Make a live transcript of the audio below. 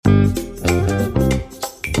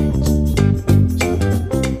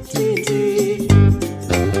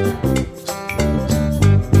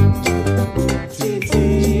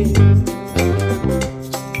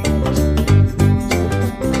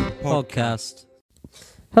podcast.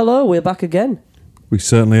 Hello, we're back again. We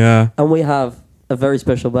certainly are. And we have a very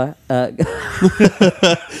special We're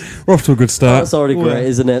off to a good start. That's already great,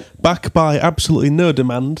 isn't it? Back by absolutely no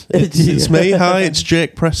demand. It's me. Hi, it's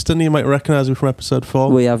Jake Preston. You might recognise me from episode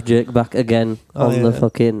 4. We have Jake back again on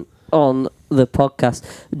the podcast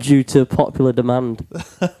due to popular demand.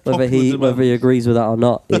 Whether he agrees with that or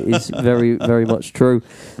not, it is very, very much true.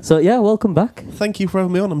 So yeah, welcome back. Thank you for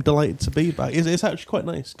having me on. I'm delighted to be back. It's actually quite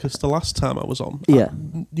nice because the last time I was on,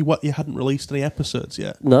 you hadn't released any episodes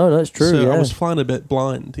yet. No, that's true. So yeah. I was flying a bit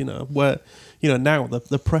blind, where now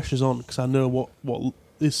the pressure's on because I know what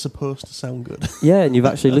is supposed to sound good. Yeah, and you've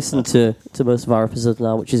actually listened to most of our episodes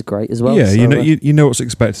now, which is great as well. Yeah, so, you know what's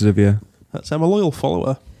expected of you. I'm a loyal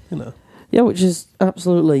follower. Yeah, which is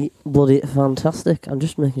absolutely bloody fantastic. I'm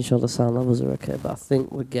just making sure the sound levels are okay, but I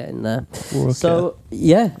think we're getting there. Okay. So,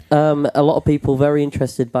 yeah, a lot of people very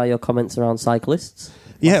interested by your comments around cyclists.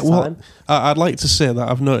 Yeah, well, I'd like to say that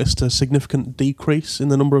I've noticed a significant decrease in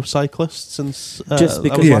the number of cyclists since just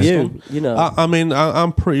because of you,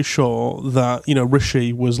 I'm pretty sure that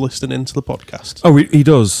Rishi was listening into the podcast. Oh, he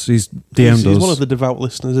does. He's DM'd us. He's one of the devout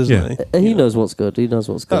listeners, isn't he? He knows what's good. He knows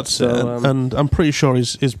what's good. That's it. And I'm pretty sure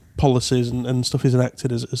his policies and stuff he's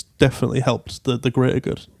enacted has definitely helped the greater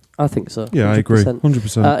good. I think so. Yeah, 100%. I agree.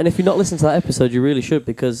 100%. And if you're not listening to that episode, you really should,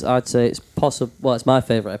 because I'd say it's possible. Well, it's my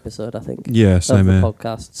favourite episode, I think. Yeah, same of here. the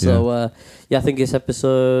podcast. So, I think it's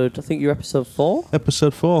episode. I think you're episode 4.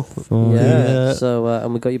 Episode 4. Yeah. So,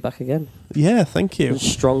 and we got you back again. Yeah, thank you.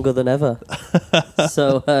 Stronger than ever.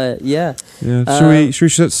 So, yeah. Yeah.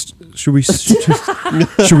 Should we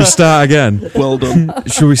start again? Well done.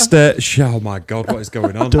 Should we start? Oh my God, what is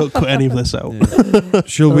going on? Don't cut any of this out. Yeah.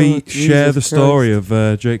 Shall we share the Jesus story of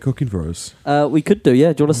Jake cooking for us? We could do.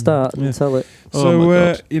 Yeah. Do you want to start and tell it?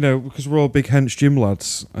 So, because we're all big hench gym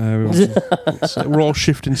lads, we're all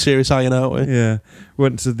shifting serious iron, aren't we? Yeah.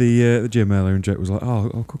 Went to the gym earlier and Jake was like, "Oh,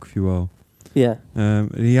 I'll cook if you will." Yeah.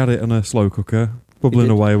 And he had it on a slow cooker, bubbling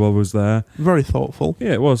away while I was there. Very thoughtful.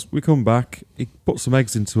 Yeah, it was. We come back, he put some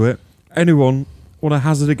eggs into it. Anyone want to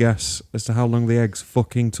hazard a guess as to how long the eggs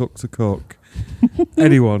fucking took to cook?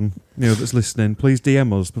 Anyone that's listening, please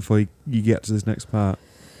DM us before you get to this next part.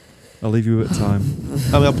 I'll leave you a bit of time.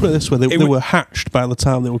 I'll put it this way: they were hatched by the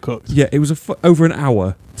time they were cooked. Yeah, it was over an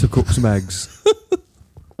hour to cook some eggs.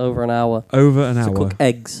 Over an hour. To cook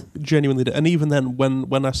eggs. Genuinely, and even then,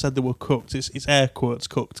 when I said they were cooked, it's air quotes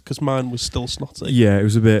cooked because mine was still snotty. Yeah, it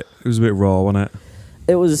was a bit raw, wasn't it?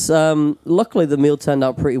 It was. Luckily, the meal turned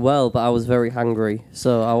out pretty well, but I was very hungry,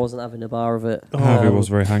 so I wasn't having a bar of it. Harvey was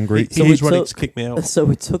very hungry. He's ready to kick me out. So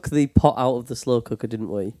we took the pot out of the slow cooker, didn't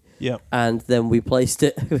we? Yeah. And then we placed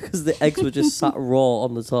it because the eggs were just sat raw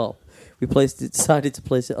on the top. We decided to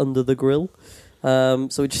place it under the grill. So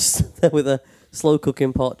we just sat there with a slow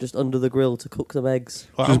cooking pot just under the grill to cook some eggs.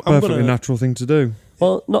 Which is a perfectly natural thing to do.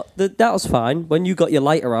 Well, that was fine. When you got your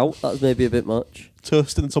lighter out, that was maybe a bit much.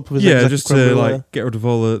 Toasting the top of his eggs. Yeah, just to get rid of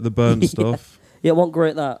all the burnt stuff. Yeah, it wasn't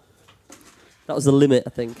great that. That was the limit,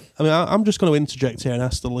 I think. I mean, I'm just going to interject here and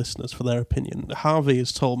ask the listeners for their opinion. Harvey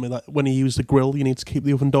has told me that when you use the grill, you need to keep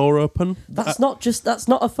the oven door open. That's not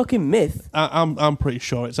a fucking myth. I'm pretty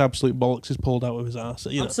sure it's absolute bollocks. He's pulled out of his ass.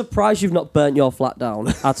 I'm surprised you've not burnt your flat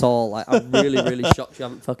down at all. Like, I'm really, really shocked you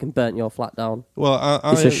haven't fucking burnt your flat down. Well,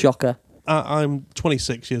 it's a shocker. I'm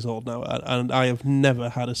 26 years old now, and I have never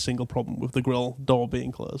had a single problem with the grill door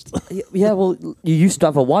being closed. Yeah, well, you used to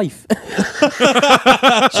have a wife.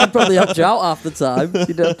 She'd probably helped you out half the time.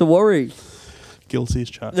 You don't have to worry. Guilty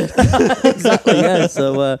as charged. Exactly, yeah.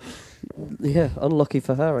 So, unlucky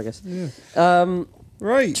for her, I guess. Yeah.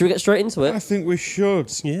 Right. Should we get straight into it? I think we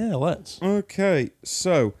should. Yeah, let's. Okay,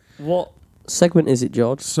 so... What segment is it,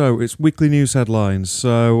 George? So, it's weekly news headlines.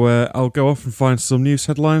 So, I'll go off and find some news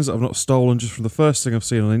headlines that I've not stolen just from the first thing I've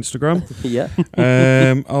seen on Instagram. Yeah.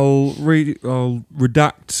 I'll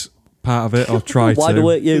redact part of it. I'll try Why to. do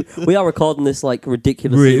you? We are recording this like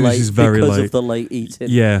ridiculously late because of the late eating.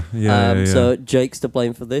 Yeah. So, Jake's to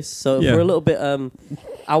blame for this. So, if we're a little bit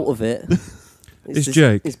out of it. It's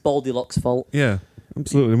Jake. It's Baldylock's fault. Yeah.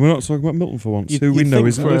 Absolutely. We're not talking about Milton for once, who we know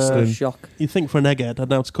isn't listening. Shock. You think for an egghead, I'd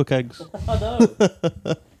know how to cook eggs. I know.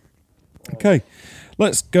 Okay,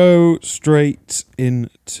 let's go straight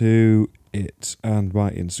into it. And my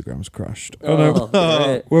Instagram's crashed. Oh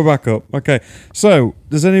no, we're back up. Okay, so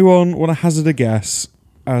does anyone want to hazard a guess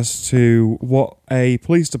as to what a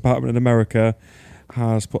police department in America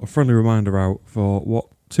has put a friendly reminder out for what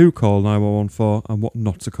to call 911 for and what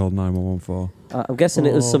not to call 911 for? I'm guessing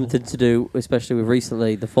it was something to do, especially with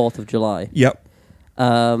recently, the 4th of July. Yep.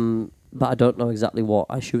 But I don't know exactly what.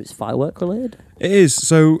 I assume it's firework related? It is.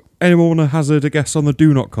 So anyone want to hazard a guess on the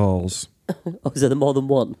do not calls? Oh, is there more than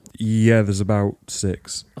one? Yeah, there's about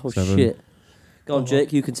 6. Oh, 7. shit. Go on,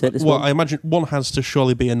 Jake, you can take this well, one. I imagine one has to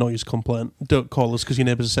surely be a noise complaint. Don't call us because your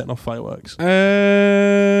neighbours are setting off fireworks.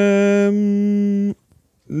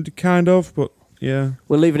 Kind of, but yeah.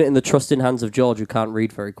 We're leaving it in the trusting hands of George, who can't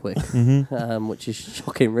read very quick, which is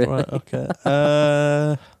shocking, really. Right,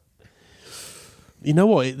 okay. You know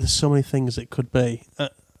what? There's so many things it could be.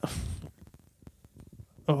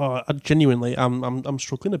 Genuinely, I'm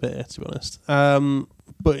struggling a bit here, to be honest.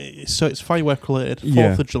 But it's firework related.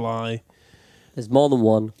 4th of July. There's more than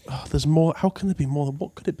one. Oh, there's more. How can there be more than?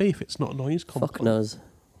 What could it be if it's not a noise complaint? Fuck knows.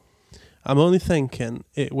 I'm only thinking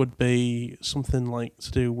it would be something like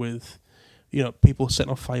to do with, people setting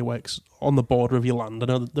off fireworks on the border of your land. I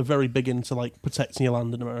know that they're very big into like protecting your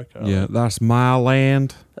land in America. Yeah, that's my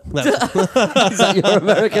land. Is that your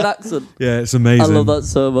American accent? Yeah, it's amazing. I love that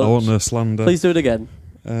so much. I want no slander. Please do it again.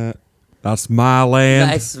 That's my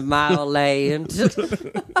land. That's my land.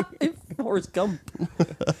 Forrest Gump.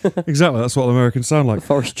 Exactly, that's what Americans sound like.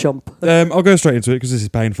 Forrest Chump. I'll go straight into it because this is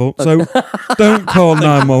painful. So, don't call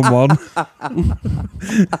 911.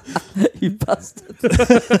 You bastard.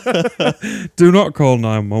 Do not call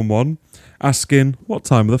 911 asking what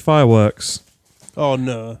time are the fireworks. Oh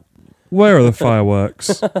no. Where are the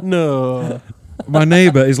fireworks? No. My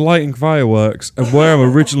neighbour is lighting fireworks, and where I'm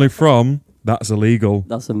originally from, that's illegal.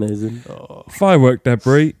 That's amazing. Oh. Firework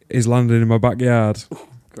debris is landing in my backyard.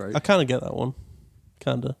 Great. I kind of get that one.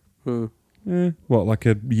 Kinda. What, like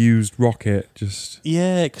a used rocket? Just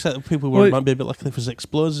Yeah, except people might be a bit like if there's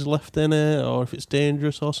explosives left in it, or if it's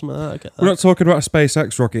dangerous or something like that. I get that. We're not talking about a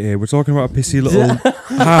SpaceX rocket here. We're talking about a pissy little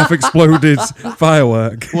half-exploded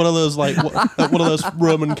firework. One of those one of those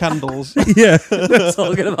Roman candles. Yeah. We're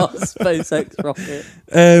talking about a SpaceX rocket.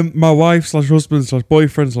 My wife / husband /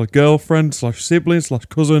 boyfriend / girlfriend / sibling /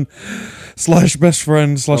 cousin / best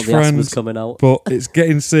friend / The friend. asthma's coming out. But it's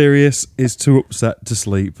getting serious. Is too upset to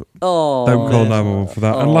sleep. Oh. Don't call 911 for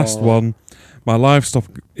that. And last one, my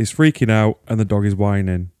livestock is freaking out and the dog is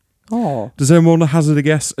whining. Oh. Does anyone want to hazard a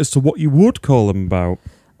guess as to what you would call them about?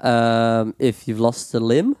 If you've lost a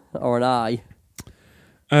limb or an eye.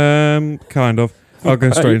 Kind of. I'll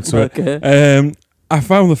go straight into it. Okay. I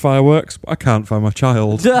found the fireworks, but I can't find my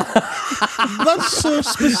child. That's so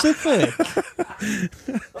specific.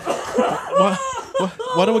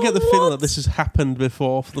 Why do I get the feeling that this has happened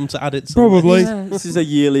before for them to add it to Probably. Yeah, this is a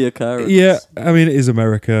yearly occurrence. Yeah, I mean, it is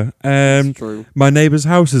America. It's true. My neighbour's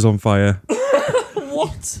house is on fire.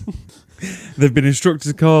 What? They've been instructed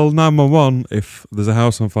to call 911 if there's a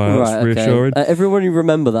house on fire. Right, That's reassuring. okay. Everyone, you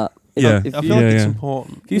remember that. Yeah. If I you, feel like it's yeah.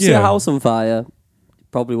 important. if you see Yeah. a house on fire,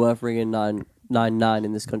 probably worth ringing 999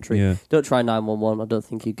 in this country. Yeah. Don't try 911. I don't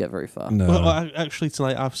think you'd get very far. No. Well, actually,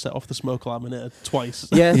 tonight I've set off the smoke alarm in it twice.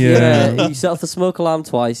 Yeah, Yeah. yeah. You set off the smoke alarm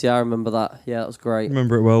twice. Yeah, I remember that. Yeah, that was great.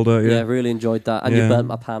 Remember it well, don't you? Yeah, really enjoyed that. And Yeah. you burnt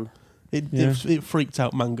my pan. It freaked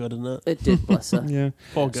out Mango, didn't it? It did, bless her. Yeah.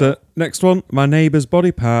 Poor girl. So, next one. My neighbour's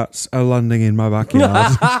body parts are landing in my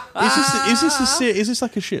backyard. Is this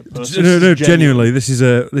like a ship? No, genuinely. This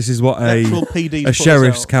is what Actual PD a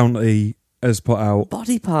sheriff's county has put out.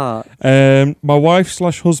 Body part. My wife /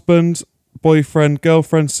 husband, boyfriend,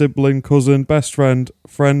 girlfriend, sibling, cousin, best friend,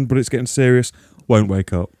 but it's getting serious, won't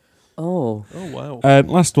wake up. Oh. Oh wow.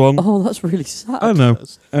 Last one. Oh, that's really sad. I don't know.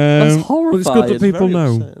 That's That's But it's good that horrifying. people very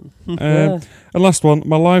know. upsetting. Yeah. And last one.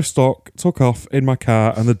 My livestock took off in my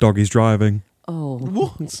car and the dog is driving. Oh.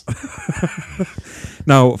 What?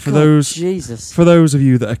 Now, for God, those Jesus. for those of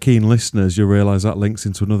you that are keen listeners, you'll realise that links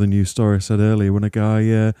into another news story I said earlier when a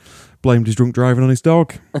guy blamed his drunk driving on his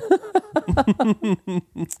dog.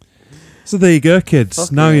 So there you go, kids.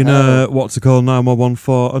 Fucking now you know hell. what to call 911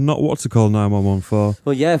 for and not what to call 911 for.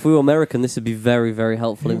 Well, yeah, if we were American, this would be very, very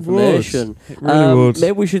helpful It information. would. It really would.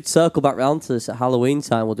 Maybe we should circle back round to this at Halloween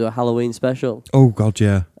time. We'll do a Halloween special. Oh, God,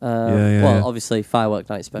 yeah. Well, yeah. obviously, firework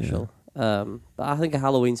night special. But I think a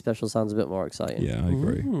Halloween special sounds a bit more exciting. Yeah, I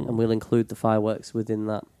agree. And we'll include the fireworks within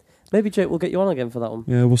that. Maybe, Jake, we'll get you on again for that one.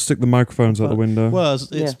 Yeah, we'll stick the microphones out the window. Well,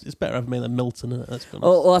 it's better having me than Milton, isn't it? Let's be honest.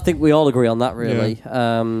 Oh, well, I think we all agree on that, really.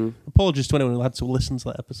 Apologies to anyone who had to listen to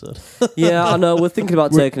that episode. Yeah, I know. We're thinking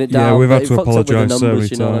about taking it yeah, down. we've but had it to fucked up with the apologise so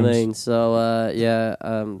numbers, many you know what I times. mean? So, yeah.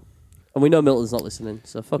 And we know Milton's not listening,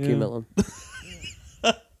 so fuck you, Yeah. Milton.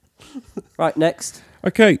 Right, next.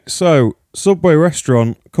 Okay, so Subway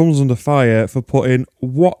restaurant comes under fire for putting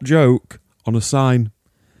what joke on a sign?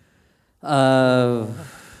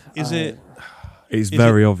 Is it It's Is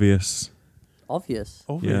very obvious. Obvious.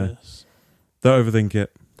 obvious? Don't overthink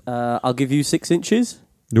it. I'll give you 6 inches.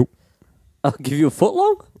 Nope. I'll give you a foot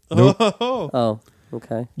long. Nope. Oh,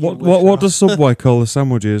 okay. What does Subway call the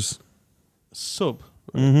sandwiches? Sub.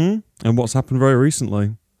 And what's happened very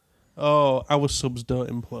recently? Oh, our subs don't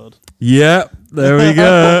implode. Yeah, there we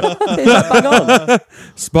go. Is that bang on?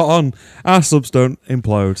 Spot on. Our subs don't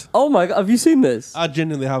implode. Oh my god, have you seen this? I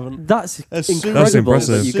genuinely haven't. That's Incredible. That's incredible.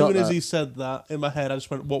 impressive. that As you got soon as that. he said that, in my head, I just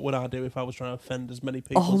went, what would I do if I was trying to offend as many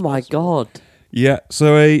people Oh as my possible? god. Yeah,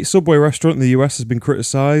 so a Subway restaurant in the US has been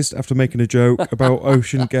criticised after making a joke about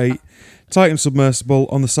Ocean Gate Titan submersible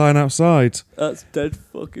on the sign outside. That's dead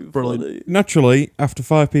fucking Brilliant. funny. Naturally, after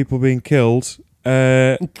 5 people being killed,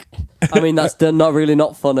 I mean, that's not really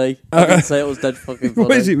not funny. I didn't say it was dead fucking funny.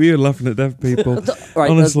 what is it weird laughing at deaf people? Right,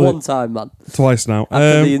 Honestly. there's one time, man, Twice now.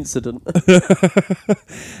 after the incident.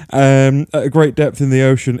 At a great depth in the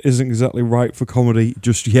ocean isn't exactly right for comedy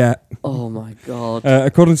just yet. Oh my god.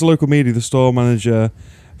 According to local media, the store manager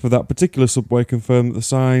for that particular Subway confirmed that the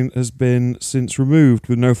sign has been since removed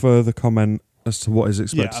with no further comment as to what is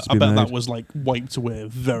expected Yeah, to I be bet made. that was like wiped away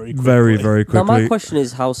very quickly. Very, very Now quickly. my question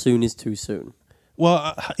is, how soon is too soon?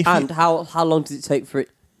 Well, And how long does it take for it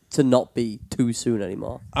to not be too soon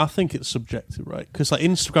anymore? I think it's subjective, right? Because like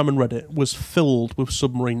Instagram and Reddit was filled with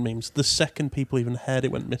submarine memes. The second people even heard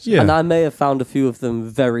it went missing. Yeah. And I may have found a few of them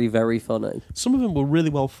very, very funny. Some of them were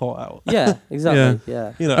really well thought out. Yeah, exactly.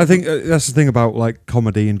 Yeah. You know, I think that's the thing about like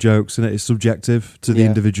comedy and jokes, and it's subjective to the Yeah.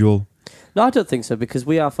 individual. No, I don't think so, because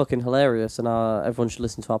we are fucking hilarious, and everyone should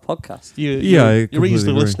listen to our podcast. I you're completely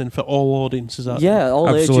easily agree. listening for all audiences out Yeah, all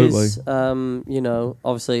Absolutely. ages.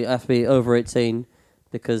 Obviously, have to be over 18,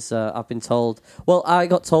 because I've been told. Well, I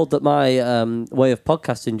got told that my way of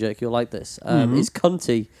podcasting, Jake, you'll like this, is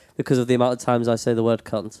cunty because of the amount of times I say the word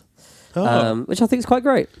cunt, there. Oh. which I think is quite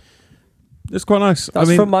great. It's quite nice. That's I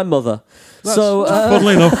mean, from my mother. So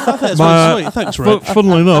funnily enough, That's my- very sweet. Thanks, Red.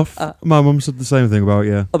 funnily enough, my mum said the same thing about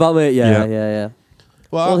you. about me, Yeah. yeah.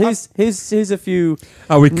 Well, Well, here's a few.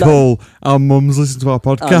 How we call our mums listen to our I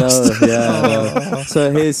podcast. know, yeah. I know.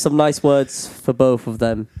 So here's some nice words for both of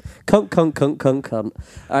them. Cunt, cunt, cunt, cunt, cunt.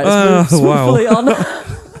 All right, let's move Wow. swiftly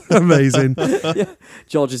on. Amazing.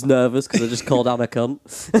 George is nervous because I just called Anna cunt.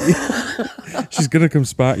 She's gonna come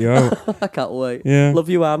spat you out. I can't wait. Yeah. Love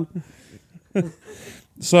you, Anne.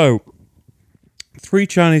 So, 3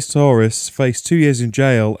 Chinese tourists face 2 years in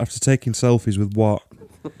jail after taking selfies with what?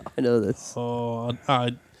 I know this. Oh,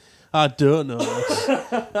 I don't know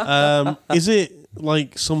this. Is it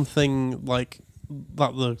like something like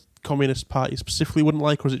that the Communist Party specifically wouldn't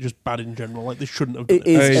like, or is it just bad in general? Like they shouldn't have done It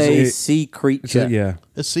is a It- sea creature. Yeah.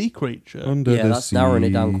 A sea creature. Under Yeah, the that's sea. narrowing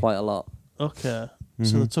it down quite a lot. Okay.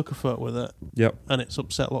 So they took a photo with it, Yep. and it's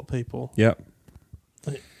upset a lot of people. Yep.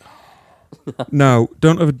 Now,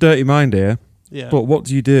 don't have a dirty mind here, Yeah. but what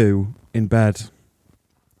do you do in bed?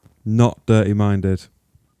 Not dirty minded.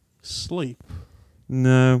 Sleep.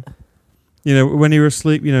 No. You know, when you're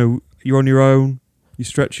asleep, you know, you're on your own, you're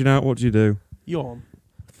stretching out, what do you do? Yawn.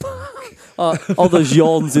 Oh, there's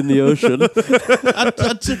yawns in the ocean. I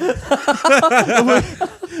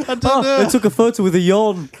don't know. They took a photo with a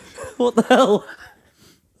yawn. What the hell?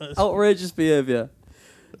 Outrageous behaviour.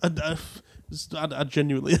 I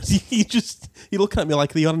genuinely, you're looking at me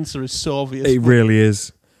like the answer is so obvious. It really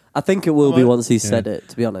is. I think it will be What? once he said it,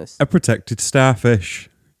 to be honest. A protected starfish.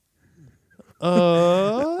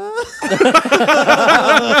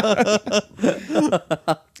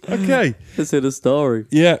 Okay. It's in a story.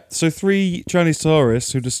 Yeah, so 3 Chinese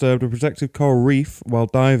tourists who disturbed a protected coral reef while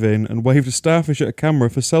diving and waved a starfish at a camera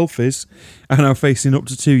for selfies are now facing up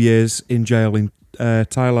to 2 years in jail in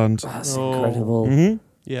Thailand. That's Oh. incredible. Hmm?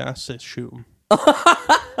 Yeah, I say shoot him.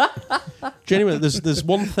 Genuinely, there's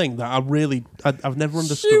one thing that I've never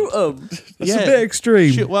understood. Shoot 'em. That's a bit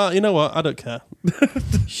extreme. Shoot, well, you know what? I don't care.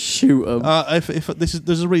 Shoot 'em. If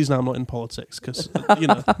there's a reason I'm not in politics, because you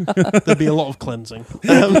know there'd be a lot of cleansing.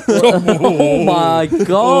 Oh my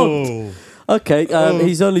god. Oh. Okay,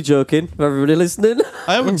 he's only joking for everybody listening.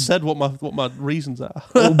 I haven't said what my reasons are.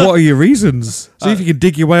 Well, what are your reasons? See if you can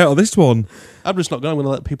dig your way out of this one. I'm just not going. I'm going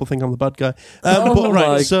to let people think I'm the bad guy. Oh But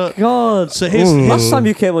my right, so god. so here's, Oh. here's Last time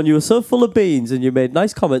you came on, you were so full of beans and you made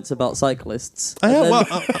nice comments about cyclists. I And am, then-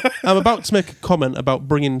 well, I'm about to make a comment about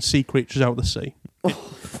bringing sea creatures out of the sea.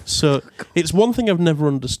 So it's one thing I've never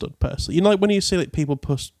understood personally. You know, like when you see like people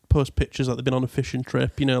post pictures like they've been on a fishing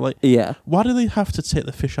trip. You know, like yeah. why do they have to take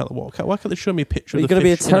the fish out of the water? Why can't they show me a picture You're of the going to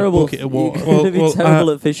be a fish in a terrible. bucket of You're water? going to be Well,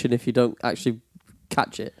 terrible at fishing if you don't actually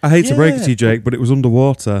catch it. I hate to break it Yeah. to you, Jake, but it was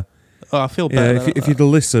underwater. Oh, I feel Yeah, better. if you'd have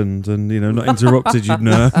listened and, you know, not interrupted, you'd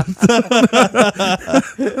know.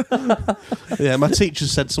 Yeah, my teacher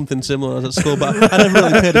said something similar when I was at school, but I never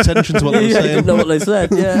really paid attention to what they were Yeah, you saying. didn't know what they said.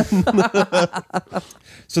 Yeah.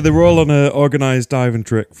 So they were all on an organised diving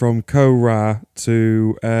trip from Koh Ra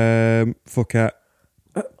to Phuket.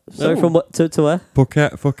 Sorry, from what to where?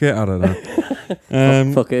 Phuket, I don't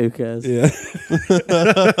know. Fuck it, who cares?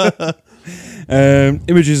 Yeah.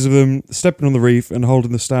 Images of them stepping on the reef and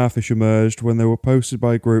holding the starfish emerged when they were posted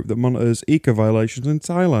by a group that monitors eco violations in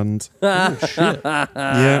Thailand. Oh, shit.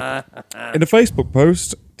 Yeah. In a Facebook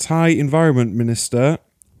post, Thai Environment Minister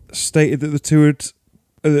stated that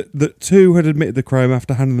that two had admitted the crime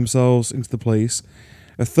after handing themselves into the police.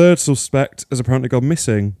 A third suspect has apparently gone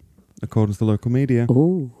missing, according to the local media.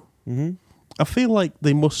 Ooh. Mm-hmm. I feel like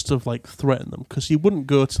they must have like threatened them because you wouldn't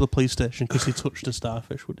go to the police station because you touched a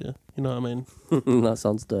starfish, would you? You know what I mean? That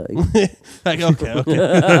sounds dirty. Like, okay.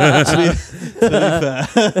 To be fair,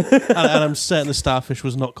 and I'm certain the starfish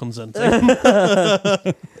was not consenting.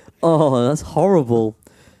 Oh, that's horrible.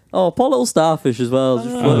 Oh, poor little starfish as well, just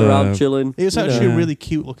floating around chilling. It was actually Yeah. a really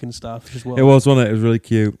cute looking starfish as well. It was, wasn't it? It was really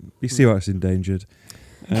cute. You see why it's endangered.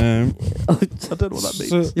 I don't know what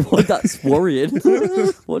that means. Well, that's worrying.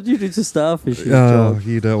 What do you do to starfish? Oh,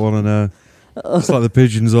 you don't want to know. It's like the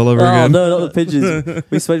pigeons all over Oh, again. no, not the pigeons.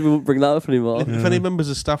 We said we wouldn't bring that up anymore. If any members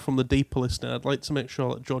of staff from the Deep are listening, I'd like to make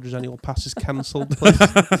sure that George's annual pass is cancelled, please.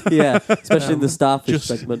 Yeah, especially in the starfish Just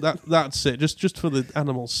segment. that's it. Just for the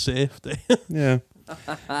animal's safety. Yeah.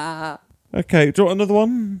 Okay, do you want another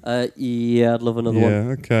one? Yeah, I'd love another Yeah,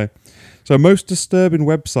 one. okay. So, most disturbing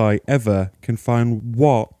website ever can find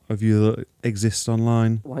what of you that exists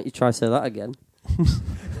online? Why don't you try to say that again?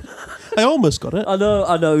 I almost got it. I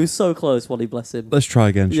know. He was so close, Wally, bless him. Let's try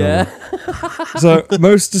again, shall Yeah. we? So,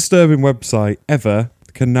 most disturbing website ever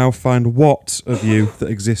can now find what of you that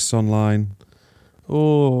exists online?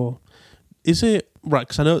 Oh, is it right?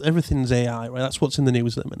 Because I know everything's AI, right? That's what's in the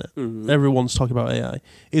news at the minute. Mhm. Everyone's talking about AI.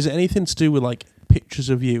 Is it anything to do with like pictures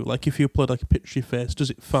of you? Like if you upload like a picture of your face, does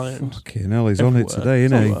it find? Fucking hell, he's on it Everywhere. today,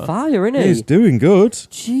 isn't he? Somewhere. Fire, innit? He's doing good.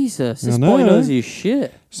 Jesus, I this know. boy knows his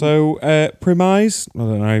shit. So, Premise, I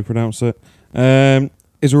don't know how you pronounce it,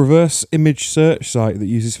 is a reverse image search site that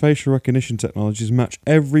uses facial recognition technology to match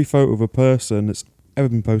every photo of a person that's ever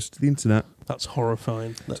been posted to the internet. That's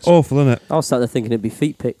horrifying. That's Awful, isn't it? I was sat there thinking it'd be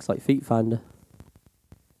feet pics, like Feet Finder.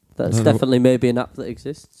 That's I don't know. definitely maybe an app that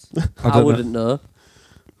exists. I I don't wouldn't know.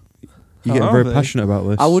 You're getting Are very they? passionate about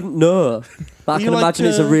this. I wouldn't know. But I You can like imagine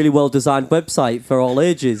it's a to- really well designed website for all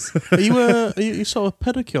ages. Are you sort of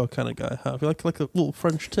pedicure kind of guy? Have you like a little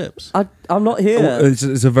French tips? I'm not Oh, here. it's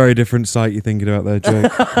a very different site you're thinking about there,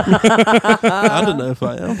 Jake. I don't know if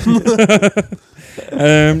I am.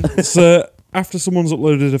 So after someone's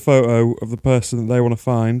uploaded a photo of the person that they want to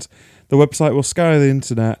find, the website will scour the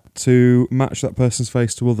internet to match that person's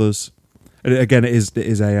face to others. And again, it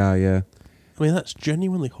is AI, yeah. I mean, that's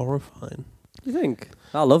genuinely horrifying. You think?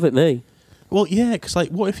 I love it, me. Well, yeah, because like,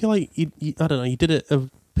 what if you like, you I don't know, you did a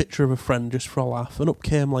picture of a friend just for a laugh, and up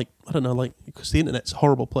came like, I don't know, like, because the internet's a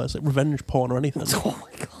horrible place, like revenge porn or anything. Oh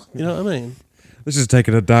my god. You know what I mean? This is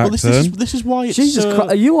taking a dark Well, turn. this is why it's Jesus so,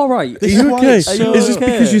 Christ, are you alright? This Are is you why okay? it's so- Is this okay?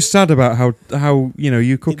 because you're sad about how you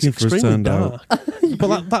it's cooking for us extremely turned out? dark.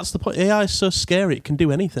 But that's the point. AI is so scary; it can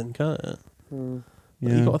do anything, can't it? Mm.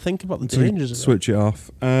 Like, you got to think about the Until you dangers of it. switch it off.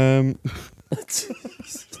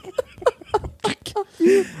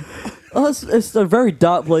 Oh, it's a very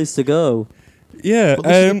dark place to go. Yeah. But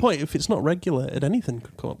this is the point. If it's not regulated, anything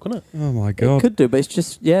could come up, couldn't it? Oh my It god. could do, but it's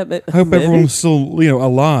just I hope everyone's still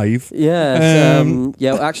alive. Yeah,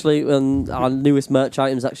 yeah. Actually, our newest merch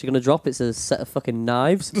item is actually going to drop. It's a set of fucking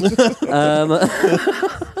knives.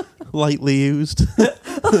 Lightly used.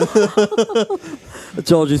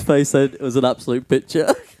 George's face said it was an absolute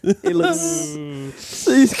picture. He looks.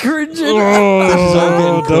 He's cringing.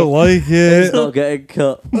 Oh, don't like It's it. not getting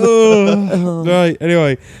cut. Oh. Right.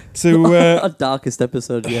 Anyway, to Our darkest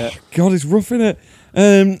episode yet. God, it's rough, innit?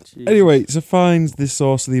 Anyway, to find the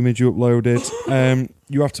source of the image you uploaded,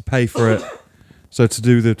 you have to pay for it. So to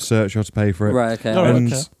do the search, you have to pay for it. Right. Okay. All right.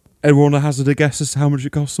 And okay. everyone hazard a guess as to how much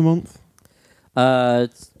it costs a month?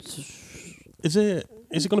 Is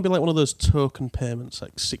it going to be like one of those token payments,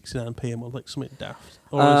 like 69p a month, like something daft?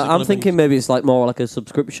 Or is it I'm gonna thinking be, maybe it's like more like a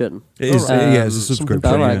subscription. It is. Alright. Yeah, it's a Something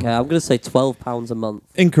subscription. All right. yeah. Okay. I'm going to say £12 a month.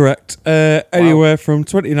 Incorrect. Anywhere from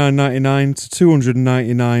 $29.99 to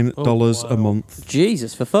 $299 Oh, a wow. month.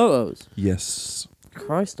 Jesus, for photos. Yes.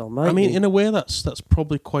 Christ almighty. I mean, in a way, that's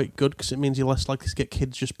probably quite good because it means you're less likely to get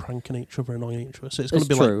kids just pranking each other, annoying each other. So it's going to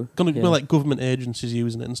It's be true, like going to yeah. be like government agencies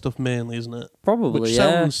using it and stuff mainly, isn't it? probably, Which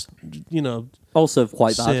yeah. sounds, Also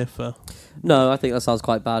quite bad. safer. No, I think that sounds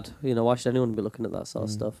quite bad. Why should anyone be looking at that sort of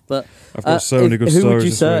stuff? But I've got so many good who stories would you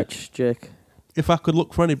this search, Jake? If I could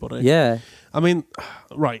look for anybody, Yeah. I mean,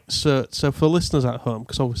 right. So for listeners at home,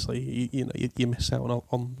 because obviously you miss out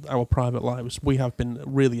on our private lives. We have been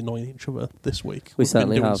really annoying each other this week. We've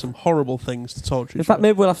certainly been doing have some horrible things to torture In each fact, other.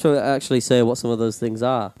 maybe we'll have to actually say what some of those things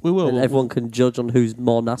are. We will. And everyone can judge on who's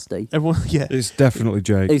more nasty. Everyone, yeah. It's definitely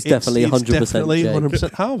Jake. It's definitely 100% definitely Jake.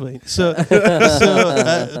 100% Harvey.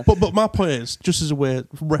 But my point is, just as a way of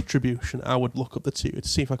retribution, I would look up the two to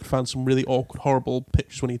see if I could find some really awkward, horrible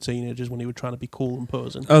pictures when you were teenagers when you were trying to be cool and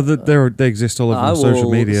posing. Oh, they exist all over I on social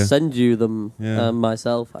will media. send you them Yeah.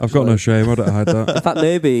 myself. Actually. I've got no shame. I don't hide that. In fact,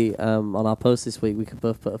 maybe on our post this week we could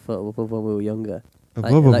both put a photo up of when we were younger, Blah,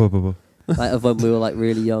 blah, blah, blah, blah. like of when we were like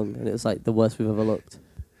really young, and it was like the worst we've ever looked.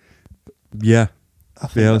 Yeah. I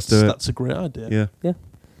think Yeah, let's do it. that's a great idea. Yeah. Yeah.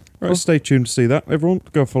 Right, Cool. stay tuned to see that, everyone.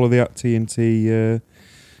 Go follow the @TNT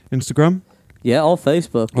Instagram. Yeah, or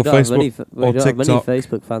Facebook. Or We don't have Facebook, many. We or don't have many TikTok.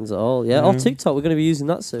 Facebook fans at all. Yeah, or Yeah. TikTok. We're going to be using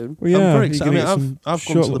that soon. Well, yeah, I'm very you excited. can I get mean, some I've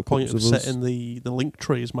short gone to the little point clips of us. setting the link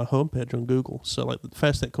tree as my homepage on Google. So like the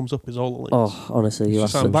first thing that comes up is all the links. Oh, honestly, you are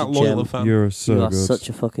So I'm such that a loyal a gem. fan. You're You so are good. such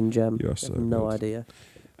a fucking gem. You are You so have no good. idea.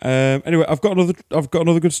 Anyway, I've got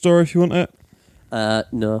another good story if you want it.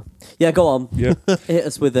 No. Yeah, go on. Yeah. Hit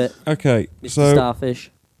us with it, Okay. Mr. So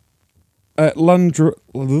Starfish. Land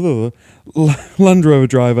Rover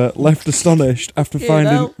driver left astonished after Fucking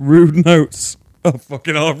finding hell. rude notes. Oh,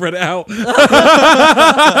 fucking hell, I've read it out.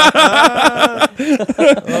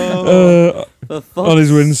 On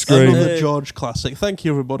his windscreen. Another George classic. Thank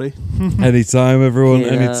you, everybody. Anytime, everyone,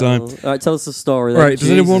 anytime. All right, tell us the story. Then. Right, does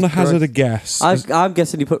anyone Jesus hazard a Christ. guess? I'm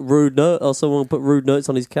guessing he put rude note, or someone put rude notes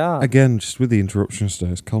on his car. Again, just with the interruptions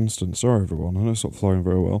today, it's constant. Sorry, everyone. I know it's not flowing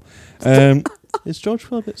very well. Is George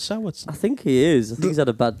Phil a bit sour? I think he is. I think he's had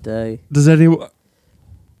a bad day. Does anyone...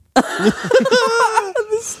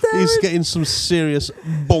 He's getting some serious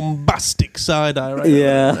bombastic side eye right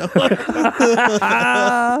now.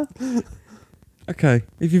 Yeah. Okay,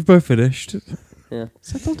 if you've both finished... Yeah.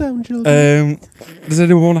 Settle down, children. Does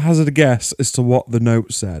anyone want to hazard a guess as to what the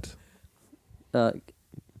note said?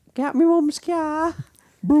 Get me mum's car.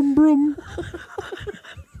 Brum brum.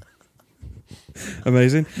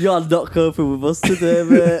 Amazing. You're not coping with us today,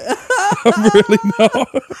 mate. I'm really not.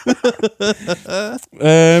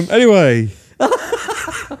 Anyway,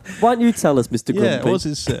 Why don't you tell us, Mr. Yeah, Grumpy? what's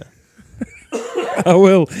it say? I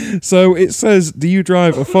will. So it says, do you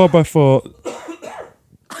drive a 4x4...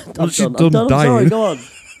 I'm She's done. I'm sorry, dying. go on.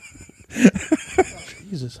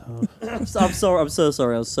 Jesus, I'm sorry. I'm so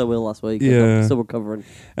sorry. I was so ill last week. Yeah. I'm still recovering.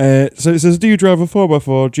 So it says, do you drive a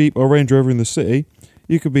 4x4, Jeep or Range Rover in the city?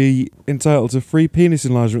 You could be entitled to free penis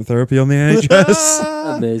enlargement therapy on the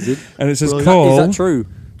NHS. Amazing. And it says, Brilliant. call... Is that true?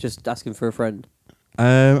 Just asking for a friend.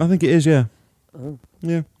 I think it is, yeah. Oh.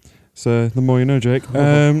 Yeah. So the more you know, Jake.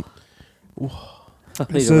 I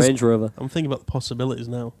need a says- Range Rover. I'm thinking about the possibilities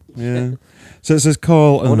now. Yeah. So it says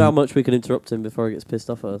call... I wonder how much we can interrupt him before he gets pissed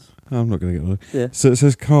off at us. I'm not going to get one. Yeah. So it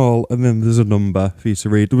says call, and then there's a number for you to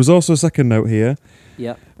read. There was also a second note here,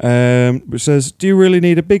 Yeah. which says, do you really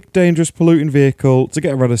need a big, dangerous, polluting vehicle to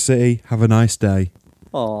get around a city? Have a nice day.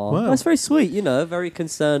 Oh, Wow. that's very sweet. You know, very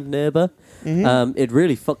concerned neighbour. It'd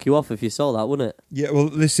really fuck you off if you saw that, wouldn't it? Yeah, well,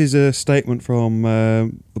 this is a statement from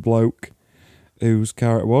the bloke whose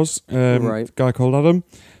car it was, Right. a guy called Adam.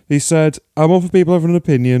 He said, I'm all for people having an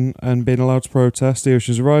opinion and being allowed to protest. The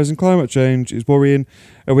ocean's rising, climate change is worrying,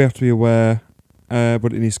 and we have to be aware, but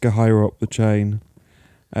it needs to go higher up the chain.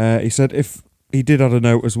 He said if he did add a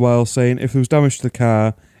note as well, saying if there was damage to the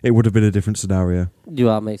car, it would have been a different scenario. Do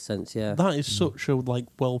that makes sense? Yeah. That is such a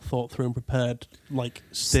well thought through and prepared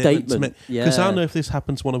statement to make. Yeah. Because I know if this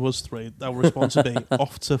happened to one of us three, our response would be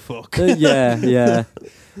off to fuck. Yeah.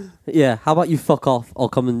 How about you fuck off or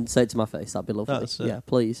come and say it to my face? That'd be lovely. That's it. Yeah,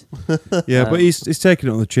 please. Yeah, but he's taking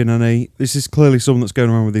it on the chin, and this is clearly someone that's going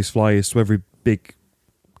around with these flyers to every big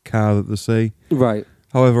car that they see. Right.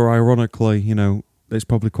 However, ironically, it's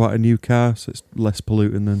probably quite a new car, so it's less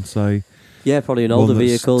polluting than, say... Yeah, probably an One older that's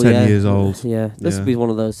vehicle. 10 yeah. years old. Yeah. This Yeah. would be one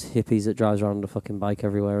of those hippies that drives around on a fucking bike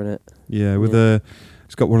everywhere, innit? Yeah, with Yeah.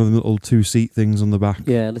 it's got one of the little 2-seat things on the back.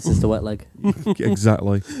 Yeah, this is the wet leg.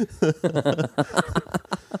 Exactly.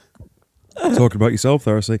 Talking about yourself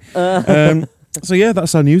there, I see. So yeah,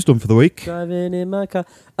 that's our news done for the week. Driving in my car.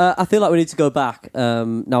 I feel like we need to go back.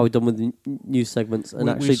 Now we're done with the news segments and We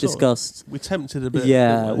actually sort of- discussed. We tempted a bit.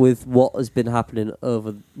 Yeah, didn't we? with what has been happening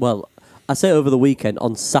over. Well, I say over the weekend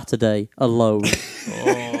on Saturday alone.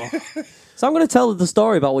 So I'm going to tell the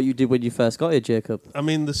story about what you did when you first got here, Jacob. I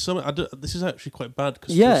mean, there's some. This is actually quite bad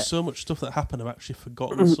because Yeah. there's so much stuff that happened. I've actually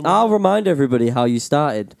forgotten. Some I'll of it. remind everybody how you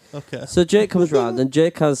started. Okay. So Jake comes round, and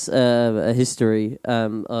Jake has a history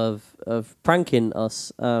of pranking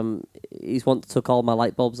us he's once took all my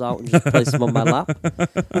light bulbs out and just placed them on my lap.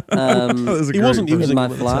 He wasn't using in my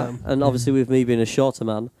them at the flat, time. and obviously with me being a shorter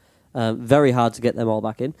man, very hard to get them all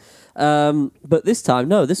back in. But this time,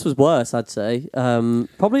 no, this was worse. I'd say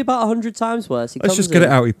probably about 100 times worse. Let's just get it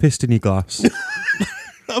out. He pissed in your glass.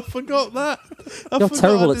 I forgot that. You're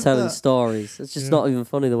terrible at telling stories. It's just not even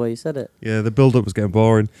funny the way you said it. Yeah, the build-up was getting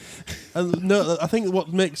boring. And no, I think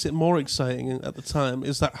what makes it more exciting at the time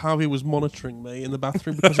is that Harvey was monitoring me in the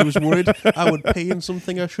bathroom because he was worried I would pee in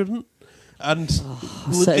something I shouldn't. And,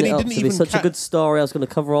 setting it up to be such a good story. I was going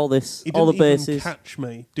to cover all this, all the bases. He didn't even catch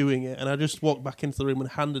me doing it, and I just walked back into the room and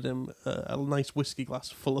handed him a nice whiskey glass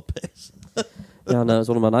full of piss. Yeah, I know, it was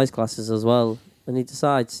one of my nice glasses as well. And he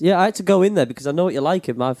decides, I had to go in there because I know what you like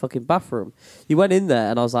in my fucking bathroom. You went in there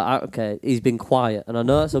and I was like, okay, he's been quiet. And I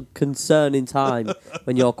know that's a concerning time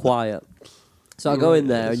when you're quiet. So I go in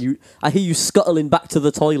there and I hear you scuttling back to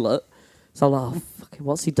the toilet. So I'm like, oh, fucking,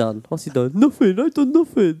 what's he done? Nothing, I've done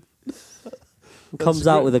nothing. And comes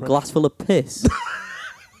out with a glass full of piss.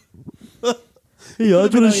 Yeah, do you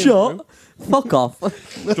want a shot? Fuck off.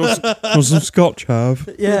 Was some scotch, Harv?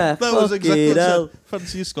 Yeah, that was exactly hell.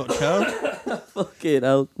 Fancy your scotch, Harv. Fucking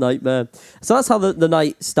hell, nightmare. So that's how the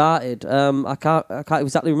night started. I can't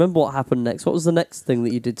exactly remember what happened next. What was the next thing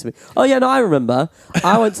that you did to me? Oh yeah, no, I remember.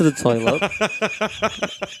 I went to the toilet.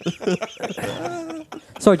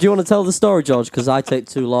 Sorry, do you want to tell the story, George? Because I take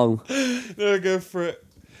too long. No, go for it.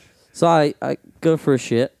 So I go for a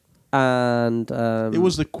shit. And it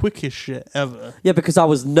was the quickest shit ever. Yeah, because I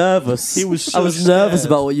was nervous. He was. So I was nervous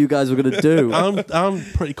about what you guys were going to do. I'm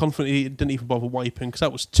pretty confident he didn't even bother wiping because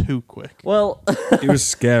that was too quick. Well, it was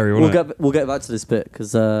scary. Wasn't we'll get back to this bit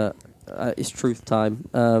because it's truth time.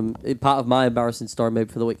 Part of my embarrassing story maybe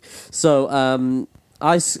for the week. So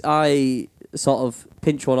I sort of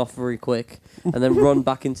pinch one off very quick and then run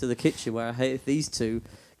back into the kitchen where I hate these two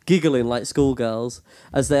giggling like schoolgirls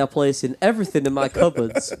as they are placing everything in my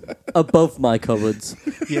cupboards above my cupboards.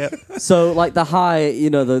 Yeah. So like the high, the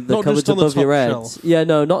not cupboards above your head. Shelf. Yeah,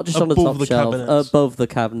 no, not just above on the top shelf, cabinets. above the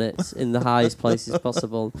cabinets in the highest places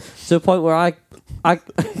possible. To a point where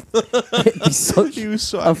it'd be such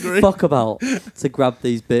a fuck about to grab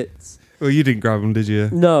these bits. Well, you didn't grab them, did you?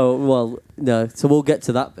 No, well, no. So we'll get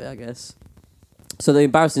to that bit, I guess. So the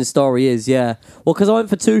embarrassing story is, because I went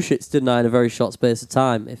for 2 shits, didn't I, in a very short space of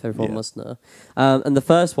time, if everyone must know. And the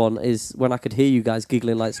first one is when I could hear you guys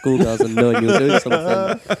giggling like schoolgirls and knowing you were doing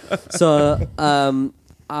something. So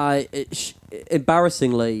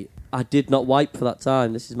embarrassingly, I did not wipe for that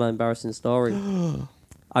time. This is my embarrassing story.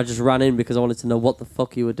 I just ran in because I wanted to know what the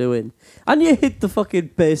fuck you were doing. And you hid the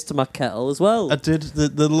fucking base to my kettle as well. I did.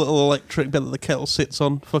 The little electric bit that the kettle sits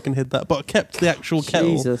on, fucking hid that. But I kept the actual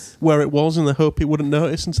kettle where it was in the hope he wouldn't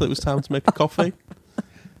notice until it was time to make a coffee.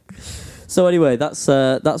 So anyway, that's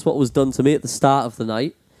what was done to me at the start of the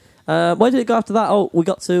night. Where did it go after that? Oh, we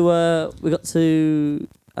got to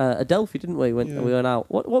Adelphi, didn't we? We went out.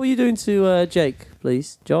 What were you doing to Jake,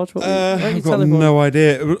 please, George? I've got no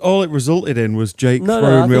idea. All it resulted in was Jake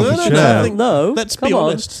throwing me off the chair. Let's be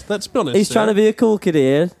honest. He's trying to be a cool kid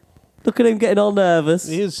here. Look at him getting all nervous.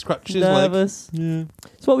 He is scratching his leg. Nervous. Yeah.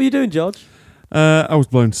 So what were you doing, George? I was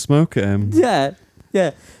blowing smoke at him. Yeah.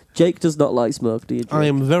 Jake does not like smoke, do you, Jake? I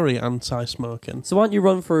am very anti-smoking. So why don't you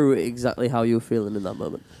run through exactly how you were feeling in that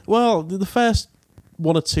moment? Well, the first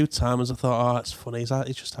 1 or 2 times I thought, it's funny,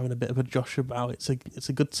 he's just having a bit of a josh about. It's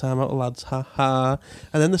a good time out, lads, ha ha.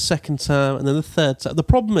 And then the second time, and then the third time. The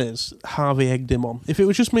problem is Harvey egged him on. If it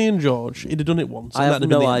was just me and George, he'd have done it once. I have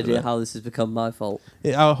no idea how this has become my fault. I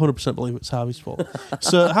 100% believe it's Harvey's fault.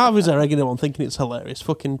 So Harvey's there egging him on, thinking it's hilarious,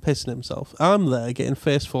 fucking pissing himself. I'm there getting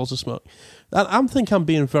facefuls of smoke. And I'm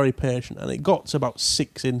being very patient, and it got to about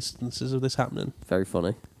 6 instances of this happening. Very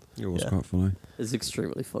funny. It was quite funny. It's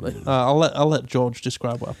extremely funny. I'll let George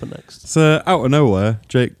describe what happened next. So out of nowhere,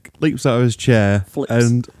 Jake leaps out of his chair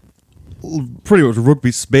and pretty much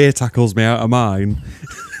rugby spear tackles me out of mine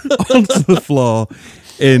onto the floor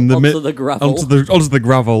onto the gravel. Onto the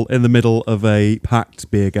gravel in the middle of a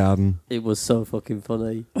packed beer garden. It was so fucking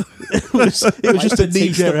funny. it was just a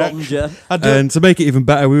knee-jerk action. And to make it even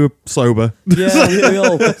better, we were sober. Yeah, we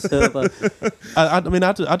all were sober. I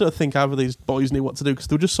don't think either of these boys knew what to do because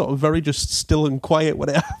they were just sort of very just still and quiet when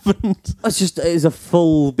it happened. It was a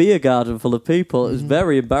full beer garden full of people. It was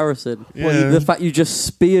very embarrassing. Yeah. Well, the fact you just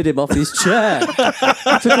speared him off his chair.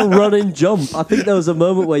 Took a running jump. I think there was a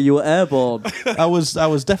moment where you were airborne. I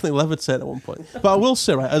was definitely levitating at one point. But I will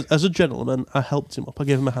say, right, as a gentleman, I helped him up. I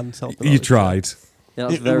gave him a hand to help him. You tried. Yeah,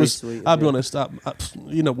 that's very sweet. I'll be honest.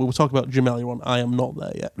 We were talking about Jim earlier on. I am not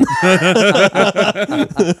there yet.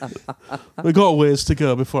 We've got a ways to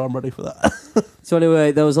go before I'm ready for that. So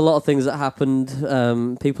anyway, there was a lot of things that happened.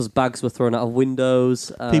 People's bags were thrown out of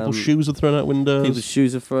windows. People's shoes were thrown out windows. People's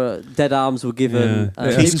shoes were thrown. Dead arms were given.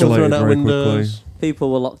 Keys were thrown out windows.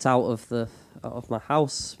 People were locked out of my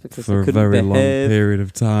house because for they couldn't a very behave. long period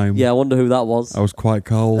of time. Yeah, I wonder who that was. I was quite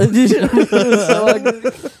cold.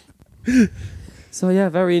 So yeah,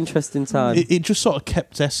 very interesting time. It just sort of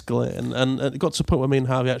kept escalating, and it got to a point where me and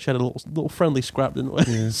Harvey actually had a little friendly scrap, didn't we?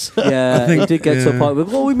 Yeah, Yeah, it did get to a point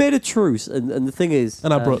where, we made a truce, and the thing is...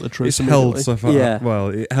 And I broke the truce. It's held so far. Yeah. Well,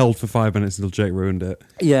 it held for 5 minutes until Jake ruined it.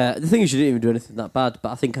 Yeah, the thing is, you didn't even do anything that bad, but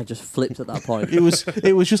I think I just flipped at that point. It was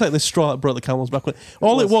just like the straw that broke the camel's back.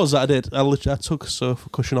 All it was that I did, I took a sofa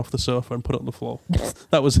cushion off the sofa and put it on the floor.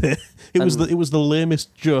 That was it. It was the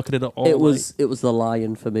lamest joke I did at all. It was the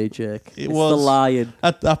lion for me, Jake. It was the lion.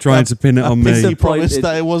 Trying to pin it on me. You promised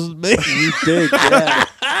that it wasn't me. You did, yeah.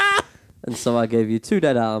 And so I gave you 2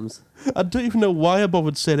 dead arms. I don't even know why I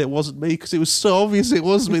bothered saying it wasn't me, because it was so obvious it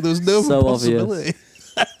was me. There was no So possibility.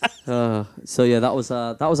 So yeah, that was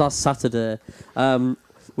our Saturday.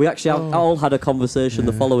 We actually all had a conversation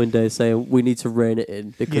the following day saying we need to rein it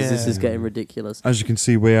in because this is getting ridiculous. As you can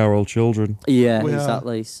see, we are all children. Yeah, We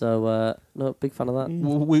exactly. So no, big fan of that.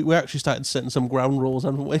 We actually started setting some ground rules,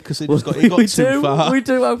 haven't we? Because it got too far. We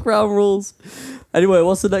do have ground rules. Anyway,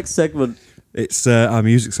 what's the next segment? It's our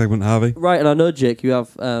music segment, Harvey. Right, and I know, Jake, you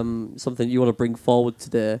have something you want to bring forward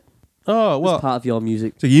today Oh, well. as part of your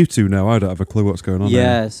music. So you two know, I don't have a clue what's going on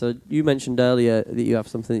Yeah, here. so you mentioned earlier that you have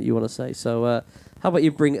something that you want to say. So how about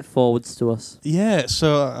you bring it forwards to us? Yeah,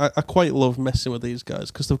 so I quite love messing with these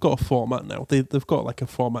guys because they've got a format now. They've got like a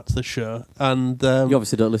format to the show, and You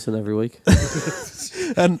obviously don't listen every week.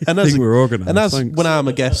 and I as think we're organised. and as Thanks. when I'm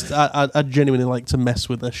a guest, I genuinely like to mess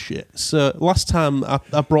with this shit. So last time I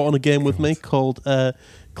brought on a game with me called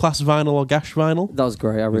Class Vinyl or Gash Vinyl. That was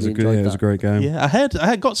great. I It was really a good- enjoyed It was that. a great game. Yeah, I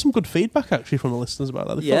had got some good feedback actually from the listeners about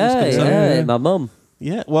that. They thought it was good. Yeah, my mum.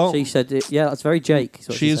 Yeah, well, She said, yeah, that's very Jake. Is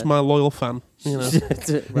what she is said. my loyal fan. You know, Let's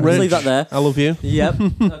Rich, leave that there. I love you. Yep.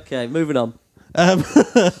 Okay, moving on.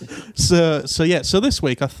 So this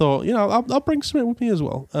week I thought, I'll bring something with me as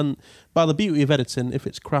well. And by the beauty of editing, if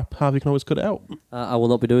it's crap, Harvey can always cut it out. I will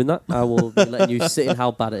not be doing that. I will be letting you sit in how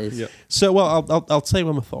bad it is. Yep. So, well, I'll tell you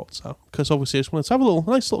what my thoughts are, because obviously I just wanted to have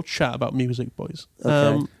a nice little chat about music, boys.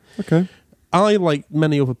 Okay. Okay. I, like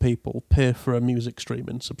many other people, pay for a music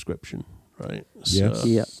streaming subscription, right? Yes.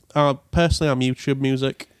 Yeah. Personally, I'm YouTube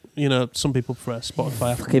Music. Some people prefer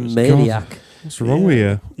Spotify. Apple Fucking Music. maniac. What's wrong with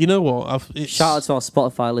you? You know what? Shout out to our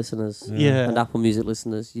Spotify listeners Yeah. and Apple Music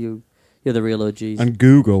listeners. You're the real OGs. And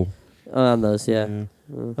Google. And those, yeah.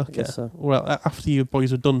 I Okay. guess so. Well, after you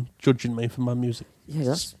boys are done judging me for my music Yeah,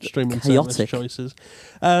 that's streaming chaotic. service choices,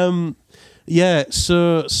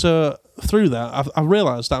 so through that, I've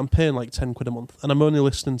realised that I'm paying like £10 a month, and I'm only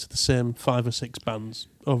listening to the same 5 or 6 bands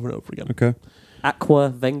over and over again. Okay. Aqua,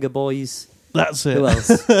 Venga Boys. That's it. Who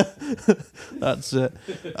else? That's it.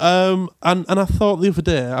 And I thought the other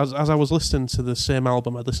day, as I was listening to the same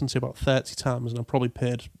album I'd listened to about 30 times, and I probably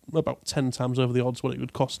paid about 10 times over the odds what it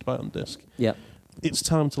would cost to buy it on disc. Yep. It's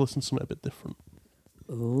time to listen to something a bit different.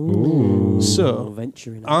 Ooh. So,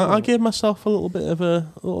 venturing. I gave myself a little bit of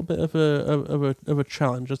a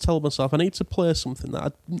challenge. I told myself I need to play something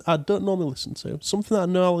that I don't normally listen to, something that I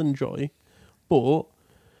know I'll enjoy, but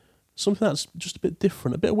something that's just a bit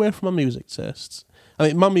different, a bit away from my music tastes. I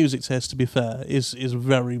mean, my music taste, to be fair, is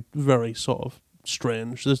very, very sort of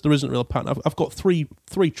strange. There isn't really a pattern. I've got three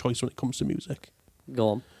choices when it comes to music. Go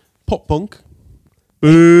on. Pop punk,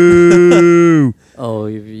 Boo! Oh,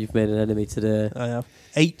 you've made an enemy today. I have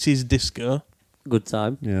 80s disco, Good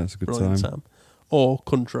time. Yeah, it's a good brilliant time. time, or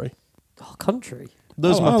country. Oh, country.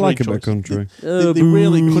 Those are my I three like a bit choices. of country. They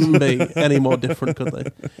really couldn't be any more different, could they?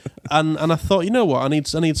 And I thought, you know what, I need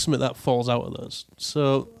something that falls out of those.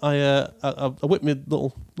 So I whipped my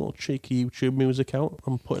little cheeky YouTube music out.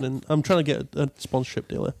 I'm trying to get a sponsorship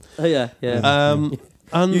deal here. Oh, yeah.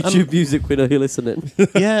 And YouTube music, we know you're listening.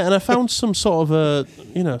 yeah, and I found some sort of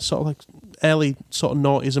sort of like early sort of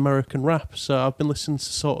noughties American rap. So I've been listening to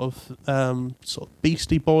sort of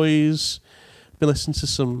Beastie Boys. Been listening to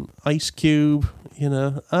some Ice Cube,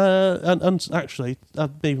 and actually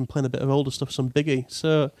I've been even playing a bit of older stuff, some Biggie.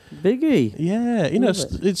 So Biggie. yeah,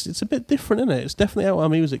 it's a bit different, isn't it? It's definitely out of our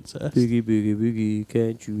music taste. Boogie, boogie, boogie,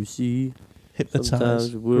 can't you see? Hypnotize,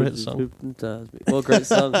 great song. Hypnotize me. Well, great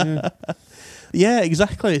song. Yeah. Yeah,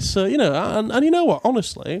 exactly. So and you know what?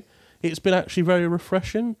 Honestly, it's been actually very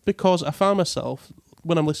refreshing because I found myself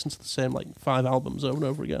when I'm listening to the same like 5 albums over and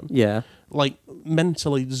over again. Yeah. Like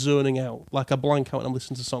mentally zoning out, like I blank out when I'm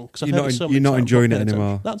listening to songs. You're not enjoying it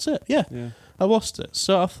anymore. That's it. Yeah, I lost it.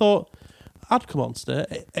 So I thought I'd come on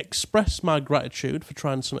today, express my gratitude for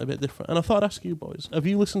trying something a bit different, and I thought I'd ask you boys: have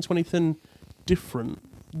you listened to anything different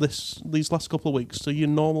these last couple of weeks to your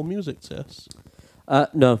normal music tastes?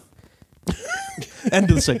 No. End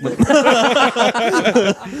of the segment.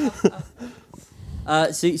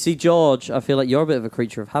 See, George, I feel like you're a bit of a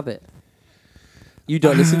creature of habit. You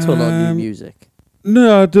don't listen to a lot of new music.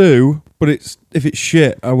 No, I do, but if it's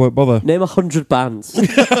shit, I won't bother. Name 100 bands. You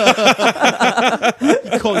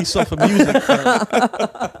call yourself a music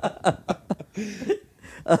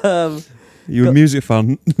fan. You're a music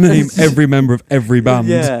fan. Name every member of every band.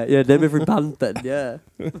 Yeah, name every band then, yeah.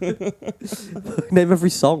 Name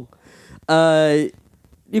every song. You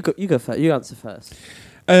go first. You answer first.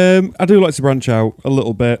 I do like to branch out a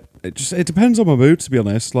little bit. It depends on my mood, to be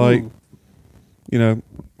honest. Like, you know,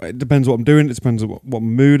 it depends what I'm doing. It depends on what my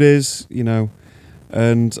mood is, you know.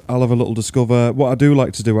 And I'll have a little discover. What I do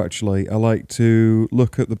like to do, actually, I like to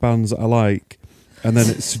look at the bands that I like, and then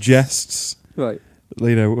it suggests, right.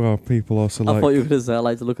 You know, people also like. I thought you were going to say I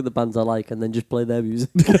like to look at the bands I like and then just play their music.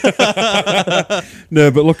 No,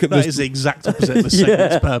 but look at that is the exact opposite of the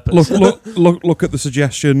segment's purpose. Look at the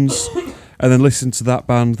suggestions, and then listen to that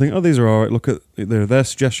band. Think, oh, these are all right. Look at their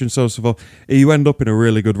suggestions, so forth. You end up in a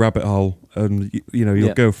really good rabbit hole, and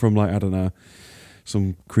you'll go from, like, I don't know,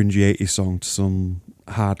 some cringy 80s song to some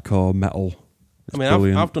hardcore metal.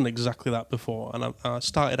 I've done exactly that before, and I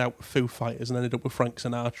started out with Foo Fighters and ended up with Frank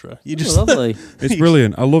Sinatra. You just lovely. It's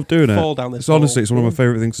brilliant. I love doing it. Fall down this honestly, it's one of my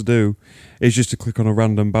favourite things to do. Is just to click on a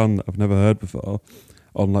random band that I've never heard before,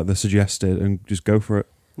 on like the suggested, and just go for it.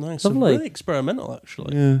 Nice, lovely. Really experimental,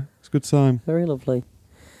 actually. Yeah, it's a good time. Very lovely.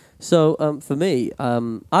 So for me,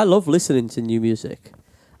 I love listening to new music.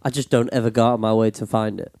 I just don't ever go out of my way to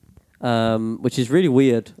find it, which is really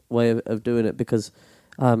weird way of doing it because.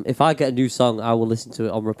 If I get a new song, I will listen to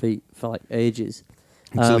it on repeat for like ages.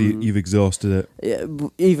 Until you've exhausted it. Yeah,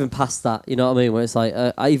 even past that, you know what I mean? Where it's like,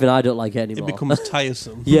 I don't like it anymore. It becomes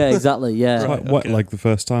tiresome. Yeah, exactly, yeah. It's like the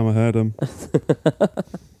first time I heard them.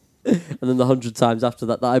 And then the 100 times after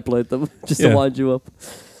that I played them, just to wind you up.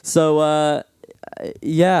 So, I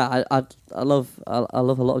love a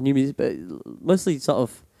lot of new music, but mostly sort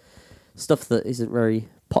of stuff that isn't very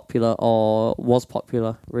popular or was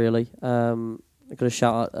popular, really. I'm going to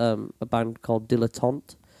shout out a band called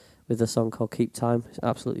Dilettante with a song called Keep Time. It's an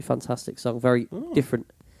absolutely fantastic song. Very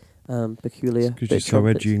different, peculiar. Because you're so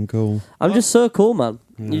edgy and cool. I'm just so cool, man.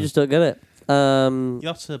 Yeah. You just don't get it. You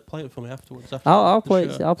have to play it for me afterwards. I'll play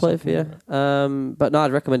it. I'll play it for you. But no,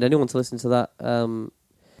 I'd recommend anyone to listen to that. I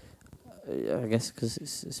guess because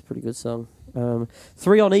it's a pretty good song.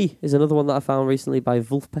 3 on E is another one that I found recently by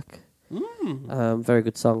Wolfpack. Very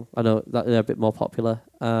good song. I know that they're a bit more popular,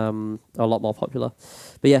 a lot more popular.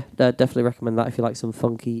 But yeah, definitely recommend that if you like some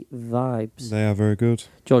funky vibes. They are very good.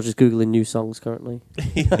 George is Googling new songs currently.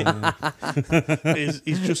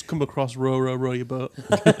 He's just come across Row, Row, Row Your Boat.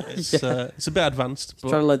 It's a bit advanced. He's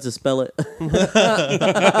trying to learn to spell it. Is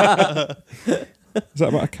that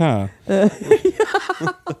about a car?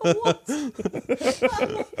 What?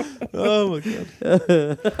 Oh my god.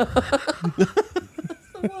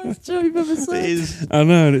 Worst joke you've ever said. It is. I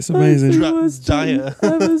know, and it's amazing. Dire.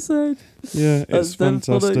 Ever said. Yeah, it's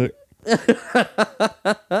fantastic.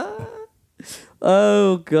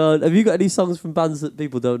 Oh god, have you got any songs from bands that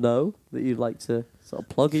people don't know that you'd like to sort of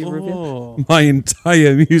plug in your review? My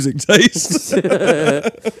entire music taste.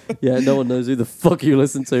 Yeah, no one knows who the fuck you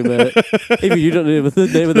listen to, mate. Even you don't know the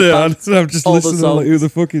name of the band. I'm just listening like, who the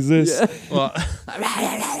fuck is this? Yeah. Well,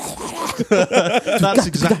 that's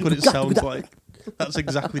exactly what it sounds like. That's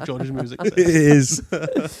exactly George's music. It is.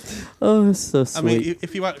 Oh, it's so sweet. I mean,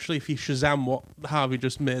 if you Shazam what Harvey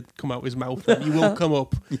just made come out of his mouth, then you will come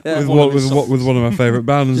up with one of my favourite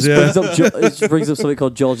bands. It just brings up something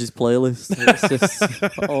called George's playlist. It's just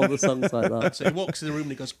all the songs like that. So he walks in the room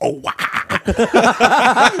and he goes, "Oh wow!"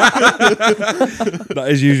 That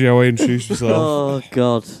is usually how I introduce myself. Oh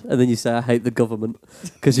god! And then you say, "I hate the government"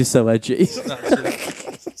 because you're so edgy. That's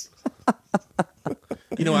it.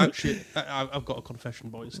 You know, actually, I've got a confession,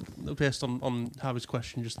 boys, based on Harvey's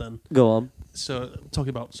question just then. Go on. So, talking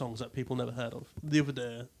about songs that people never heard of. The other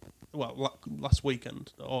day, last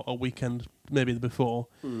weekend, or a weekend maybe before,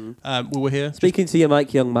 we were here. Speaking to your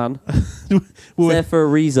mic, young man. We're there for a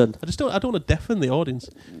reason. I don't want to deafen the audience.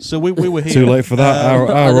 So we were here. Too late for that.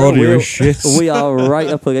 Our audio is shit. We are right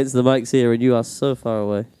up against the mics here, and you are so far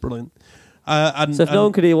away. Brilliant. So if no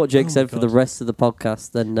one could hear what Jake said for the rest of the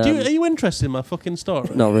podcast, then... are you interested in my fucking story?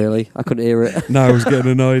 Not really. I couldn't hear it. No, I was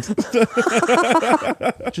getting annoyed.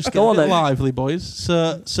 Just go on lively, boys.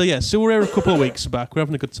 So we're here a couple of weeks back. We're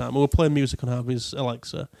having a good time. We were playing music on Harvey's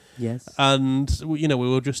Alexa. Yes. And, we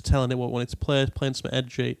were just telling it what we wanted to play, playing some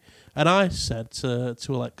edgy. And I said to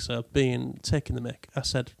Alexa, taking the mic, I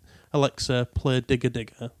said, Alexa, play Digger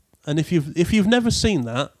Digger. And if you've never seen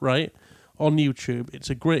that, right, on YouTube, it's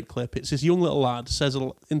a great clip. It's this young little lad says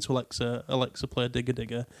into Alexa, play Digger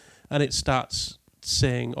Digger, and it starts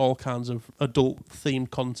saying all kinds of adult-themed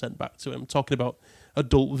content back to him, talking about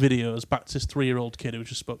adult videos back to this 3-year-old kid who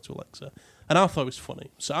just spoke to Alexa. And I thought it was funny.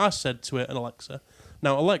 So I said to it and Alexa,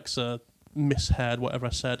 now Alexa misheard whatever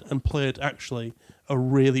I said and played actually a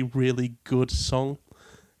really, really good song.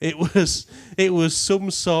 It was some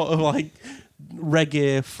sort of like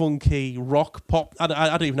reggae, funky, rock, pop. I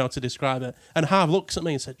don't even know how to describe it. And Harv looks at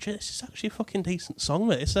me and said, "This is actually a fucking decent song,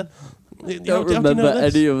 mate." It's I don't remember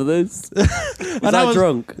any of this. Was I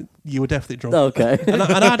drunk? You were definitely drunk. Okay. and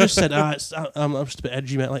I just said, I'm just a bit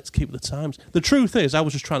edgy, mate. I like to keep with the times. The truth is, I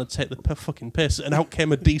was just trying to take the fucking piss, and out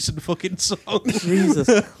came a decent fucking song. Jesus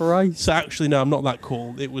Christ. So actually, no, I'm not that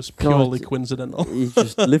cool. It was purely coincidental. You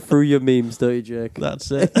just live through your memes, don't you, Jake?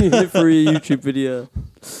 That's it. You live through your YouTube video.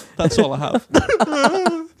 That's all I have.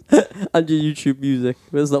 And your YouTube music.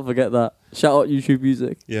 Let's not forget that. Shout out YouTube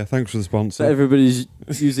Music. Yeah, thanks for the sponsor. For everybody's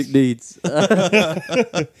music needs.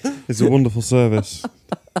 It's a wonderful service.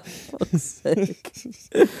 Fuck's sake.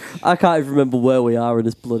 I can't even remember where we are in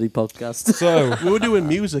this bloody podcast. So we were doing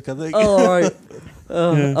music, I think. Oh, all right.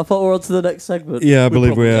 I thought we were on to the next segment. Yeah, I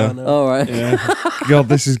believe we are. All right. Yeah. God,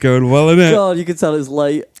 this is going well, isn't it? God, you can tell it's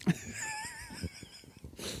late.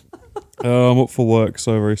 I'm up for work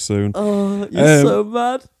so very soon. Oh, you're so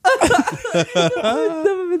mad. I've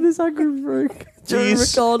never been this angry for during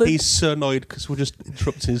recording. He's so annoyed because we're just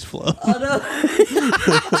interrupting his flow. I know.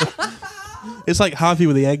 It's like Harvey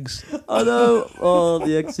with the eggs. I know. Oh,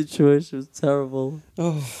 the egg situation was terrible.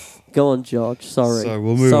 Oh. Go on, George. Sorry. So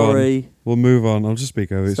we'll move on. We'll move on. I'll just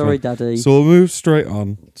speak over it. Sorry, Daddy. So we'll move straight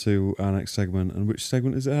on to our next segment. And which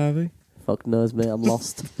segment is it, Harvey? Fuck knows, mate. I'm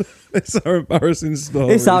lost. It's our embarrassing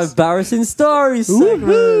stories. It's our embarrassing stories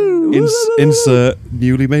segment. Insert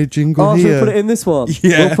newly made jingle here. Oh, should we put it in this one?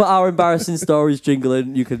 Yeah. We'll put our embarrassing stories jingle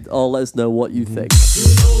in. You can all let us know what you think. You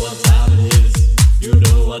know what time it is. You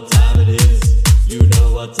know what time it is. You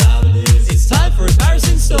know what time it is. It's time for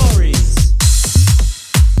embarrassing stories.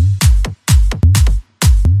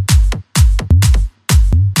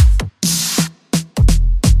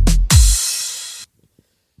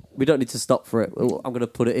 We don't need to stop for it. I'm going to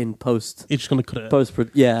put it in post. You're just going to cut it. Post.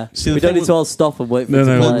 Yeah. See, we don't need to all stop and wait for it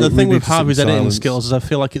to play. The thing with some Harvey's editing silence. skills is I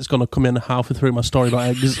feel like it's going to come in halfway through my story about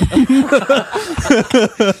eggs.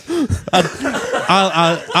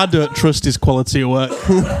 I don't trust his quality of work.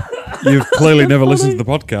 You've clearly never listened to the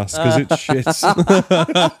podcast because it's shit.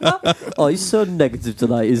 Oh, he's so negative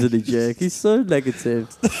tonight, isn't he, Jake? He's so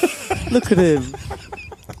negative. Look at him.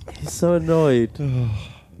 He's so annoyed.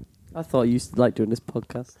 I thought you used to like doing this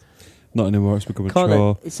podcast. Not anymore. It's become a Connor,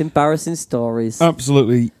 chore. it's embarrassing stories.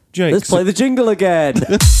 Absolutely, Jake. Let's play the jingle again. You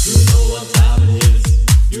know what time it is.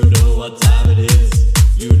 You know what time it is.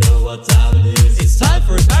 You know what time it is. It's time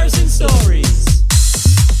for embarrassing stories.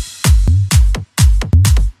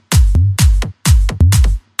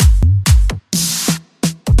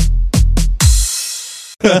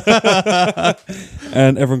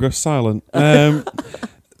 And everyone goes silent.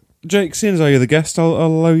 Jake, seeing as how you're the guest, I'll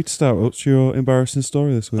allow you to start. What's your embarrassing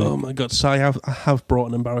story this week? Oh my God. So I have brought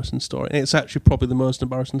an embarrassing story. And it's actually probably the most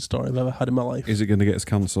embarrassing story I've ever had in my life. Is it going to get us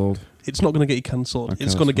cancelled? It's not going to get you cancelled. Okay,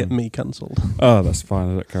 it's going to that's get fine. me cancelled. Oh, that's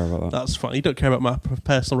fine. I don't care about that. That's fine. You don't care about my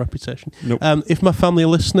personal reputation. Nope. If my family are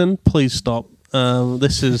listening, please stop.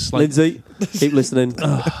 This is like Lindsay, keep listening.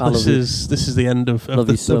 this is the end of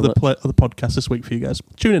the podcast this week for you guys.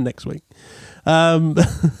 Tune in next week.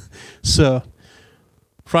 So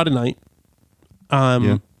Friday night,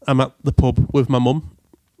 I'm at the pub with my mum.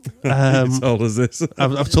 As old as this.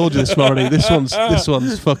 I've told you this already. This one's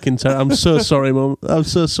fucking terrible. I'm so sorry, Mum. I'm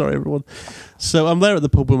so sorry, everyone. So I'm there at the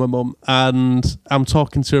pub with my mum, and I'm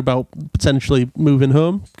talking to her about potentially moving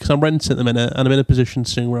home because I'm renting at the minute, and I'm in a position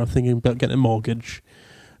soon where I'm thinking about getting a mortgage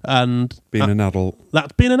and Being an adult.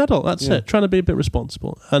 being an adult. That's Yeah. it. Trying to be a bit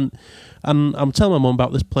responsible, and I'm telling my mum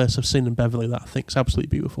about this place I've seen in Beverley that I think is absolutely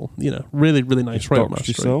beautiful. You know, really, really nice. You Right up my doxed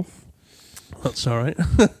street. yourself. That's all right.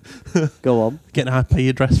 Go on. Getting an IP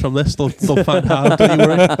address from this, they'll find out. Don't you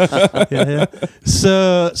worry. Yeah.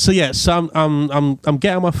 So I'm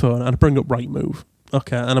getting on my phone and I bring up Rightmove.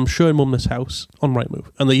 Okay, and I'm showing Mum this house on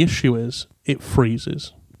Rightmove, and the issue is it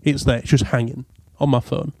freezes. It's there. It's just hanging on my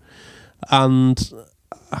phone. And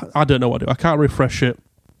I don't know what to do. I can't refresh it.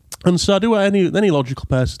 And so I do what any logical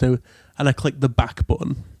person do, and I click the back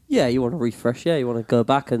button. Yeah, you want to refresh, you want to go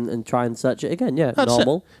back and try and search it again, That's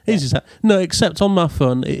normal. It. Easy as that. No, except on my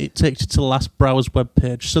phone, it takes you to the last browse web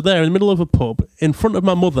page. So there, in the middle of a pub, in front of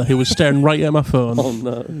my mother, who was staring right at my phone. Oh,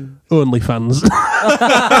 no. OnlyFans.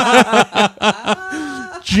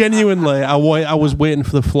 Genuinely, I was waiting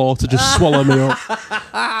for the floor to just swallow me up.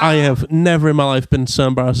 I have never in my life been so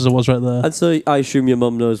embarrassed as I was right there. And so I assume your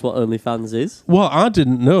mum knows what OnlyFans is? Well, I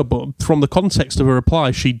didn't know, but from the context of her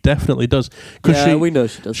reply, she definitely does. Yeah, we know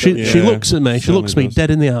she does. She Yeah, looks at me. She looks me does.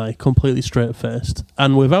 dead in the eye, completely straight faced,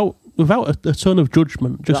 and without a tone of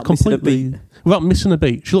judgment, just Without missing a completely without missing a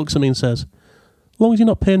beat. She looks at me and says, "As long as you're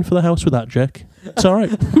not paying for the house with that, Jack, it's all right."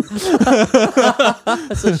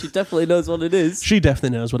 So she definitely knows what it is. She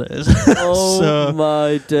definitely knows what it is. Oh So,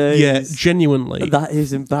 my days. yeah, genuinely That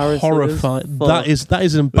is embarrassing. horrified. as fuck. That is as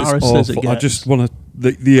It's embarrassing as it awful. gets. I just want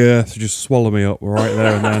the earth to just swallow me up right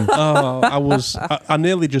there and then. I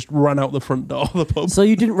nearly just ran out the front door of the pub. So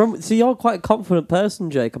you didn't run. So you're quite a confident person,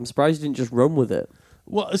 Jake. I'm surprised you didn't just run with it.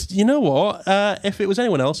 Well, you know what? If it was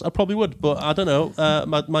anyone else, I probably would. But I don't know.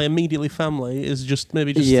 My immediately family is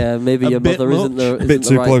maybe Yeah, maybe a your bit mother isn't the much. isn't Bit the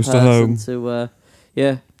too right close to person home. to,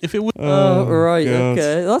 yeah. If it would, Oh, right. God.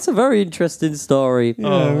 Okay. That's a very interesting story.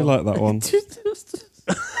 Yeah, we like that one.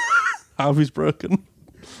 Harvey's broken.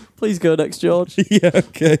 Please go next, George. Yeah,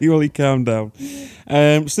 okay, well, you calm down.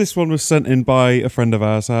 So this one was sent in by a friend of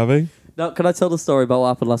ours, Harvey. Now, can I tell the story about what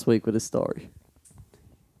happened last week with this story?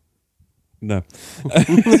 No.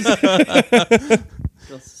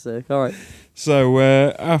 God's sake. All right. So,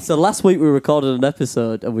 after So last week we recorded an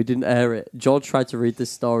episode and we didn't air it. George tried to read this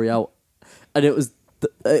story out, and it was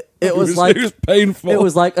it was like it was painful. it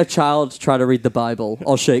was like a child trying to read the Bible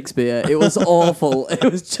or Shakespeare. It was awful. It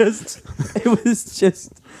was just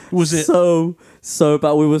Was it? so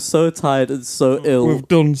bad. We were so tired and so ill. We've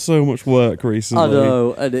done so much work recently. I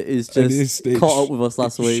know, and it is And just it's caught up with us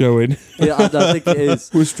last it's week. showing. Yeah, I think it is.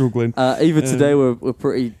 We're struggling. Even today we're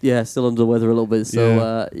pretty still under the weather a little bit.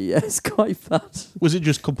 So yeah, it's quite bad. Was it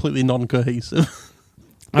just completely non-cohesive?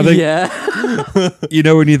 I think, Yeah, you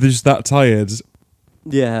know, when you're just that tired,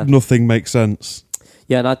 yeah. nothing makes sense.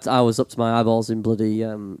 Yeah, and I was up to my eyeballs in bloody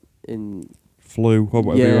in Flu, or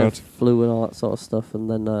whatever you had. flu and all that sort of stuff, and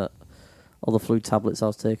then all the flu tablets I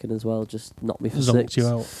was taking as well just knocked me for Zonked six. you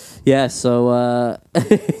out. Yeah, so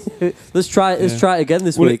let's try it again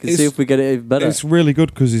this Well, week and see if we get it even better. It's really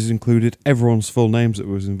good because he's included everyone's full names that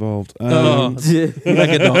was involved.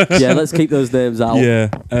 Mega docs. Yeah, let's keep those names out. Yeah.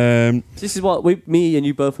 This is what me and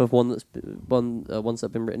you both have ones that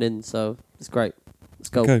have been written in, so it's great. Let's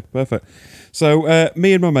go. Okay, perfect. So,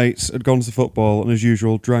 me and my mates had gone to football and, as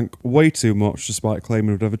usual, drank way too much despite claiming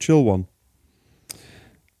we'd have a chill one.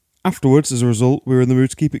 Afterwards, as a result, we were in the mood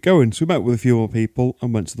to keep it going, so we met with a few more people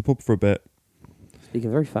and went to the pub for a bit.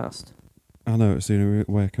 Speaking very fast. I know, it's the only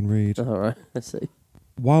way I can read. All right, let's see.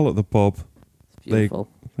 While at the pub, It's beautiful.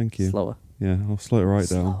 thank you. Slower. Yeah, I'll slow it right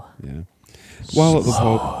Slower. down. Yeah. While at the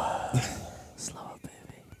pub, Slower, baby.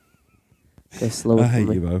 Go slower I for hate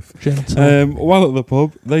me. you both. Gentle. While at the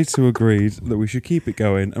pub, they two agreed that we should keep it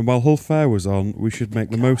going, and while Hull Fair was on, we should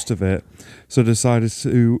make the most of it. So decided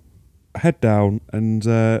to head down and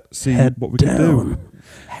see what we could do.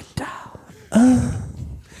 Head down.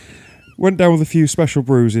 Went down with a few special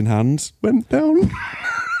brews in hand. Went down.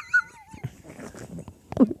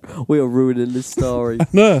 We are ruining this story.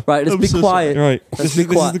 No, Right, let's I'm be so quiet. right. Let's This be is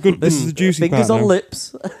the quiet. good. This is the juicy Fingers part on now.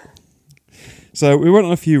 lips. So we went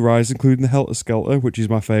on a few rides, including the Helter Skelter, which is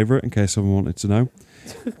my favourite, in case someone wanted to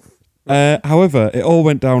know. However, it all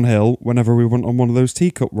went downhill whenever we went on one of those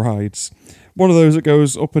teacup rides. One of those that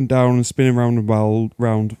goes up and down and spinning round and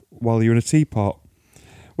round while you're in a teapot.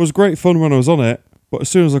 It was great fun when I was on it, but as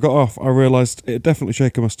soon as I got off, I realised it had definitely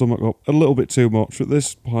shaken my stomach up a little bit too much. At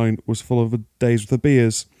this point, was full of a day's worth of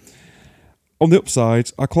beers. On the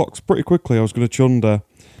upside, I clocked pretty quickly I was going to chunder,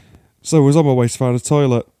 so I was on my way to find a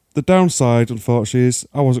toilet. The downside, unfortunately, is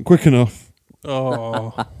I wasn't quick enough.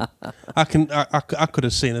 Oh, I could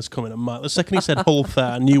have seen this coming a mile. The second he said Hull Fair,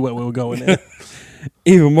 I knew where we were going here.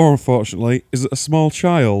 Even more unfortunately is that a small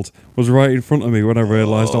child was right in front of me when I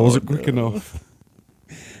realised I wasn't quick enough.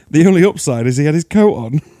 The only upside is he had his coat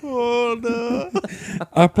on. Oh no!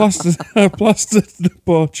 I plastered the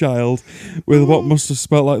poor child with what must have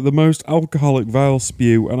smelt like the most alcoholic vile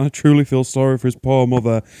spew, and I truly feel sorry for his poor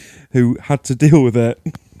mother who had to deal with it.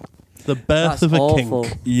 The birth That's of a awful.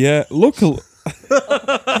 kink. Yeah, luckily...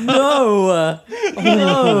 No,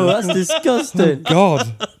 no, that's disgusting.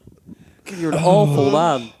 God. You're an awful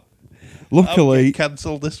man. Luckily,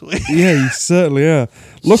 cancelled this week. yeah, you certainly are.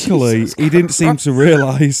 Luckily, he didn't seem to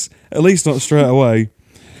realise, at least not straight away.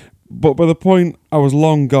 But by the point I was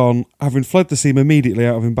long gone, having fled the scene immediately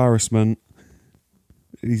out of embarrassment.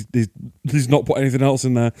 He's not put anything else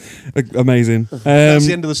in there. Amazing. That's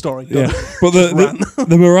the end of the story. Yeah. But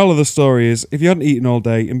the morale of the story is, if you hadn't eaten all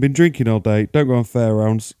day and been drinking all day, don't go on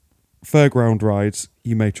fairground rides.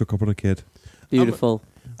 You may chuck up on a kid. Beautiful.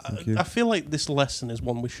 I feel like this lesson is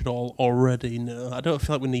one we should all already know. I don't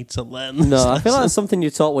feel like we need to learn. No, I feel like it's something you're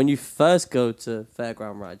taught when you first go to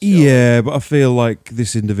fairground rides. Yeah, but I feel like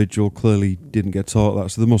this individual clearly didn't get taught that,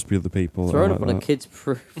 so there must be other people. Throwing like up on a that. kid's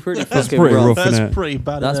pretty That's fucking pretty rough. That's innit? pretty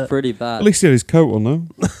bad. That's innit? pretty bad. At least he had his coat on, though.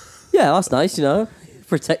 Yeah, that's nice,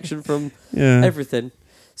 protection from Yeah. everything.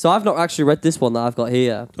 So I've not actually read this one that I've got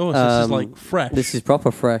here. Oh, so this is like fresh. This is proper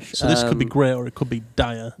fresh. So this could be great or it could be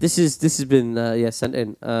dire. This has been sent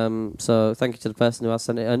in. So thank you to the person who has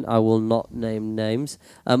sent it in. I will not name names.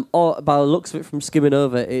 Or by the looks of it, from skimming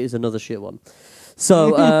over, it is another shit one.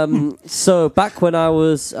 So so back when I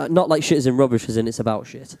was not like shit as in rubbish, as in it's about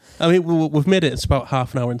shit. I mean, we've made it. It's about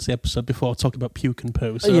half an hour into the episode before talking about puke and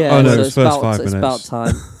poo. So. Yeah, Oh, no, so it's first 5 It's minutes. about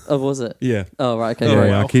time. Oh, was it? Yeah. Oh, right. Okay. Oh, great.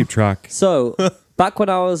 Yeah, wow. I keep track. So, back when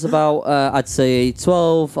I was about, I'd say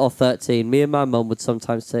 12 or 13, me and my mum would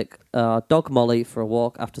sometimes take dog Molly for a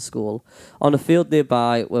walk after school on a field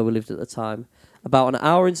nearby where we lived at the time. About an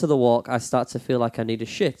hour into the walk, I start to feel like I need a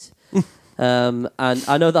shit. And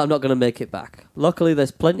I know that I'm not going to make it back. Luckily,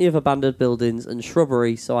 there's plenty of abandoned buildings and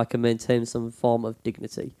shrubbery, so I can maintain some form of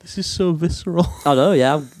dignity. This is so visceral. I know,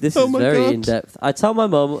 yeah. This Oh is my very God. in-depth. I tell my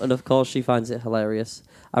mum, and of course she finds it hilarious.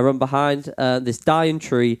 I run behind this dying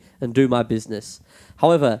tree and do my business.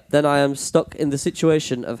 However, then I am stuck in the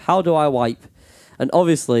situation of how do I wipe? And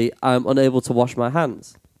obviously, I'm unable to wash my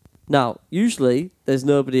hands. Now, usually, there's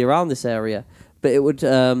nobody around this area, but it would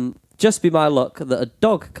just be my luck that a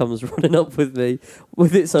dog comes running up with me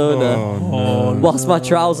with its owner Oh, no. whilst my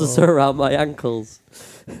trousers are around my ankles.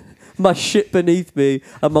 My shit beneath me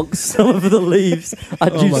amongst some of the leaves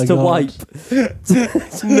I'd Oh my used to God.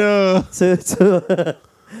 wipe. No.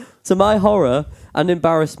 To my horror and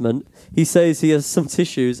embarrassment, he says he has some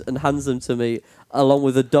tissues and hands them to me, along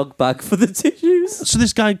with a dog bag for the tissues. So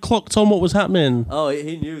this guy clocked on what was happening. Oh,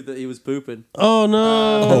 he knew that he was pooping. Oh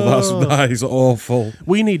no. Oh, that is awful.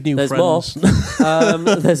 We need new There's friends.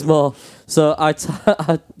 There's more. So I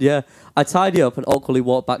tidy up and awkwardly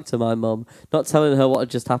walk back to my mum, not telling her what had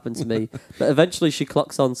just happened to me. But eventually she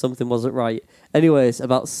clocks on something wasn't right. Anyways,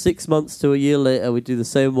 about 6 months to a year later, we do the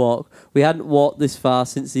same walk. We hadn't walked this far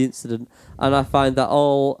since the incident, and I find that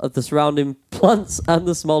all of the surrounding plants and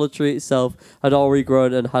the smaller tree itself had all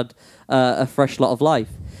regrown and had a fresh lot of life.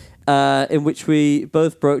 In which we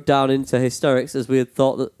both broke down into hysterics as we had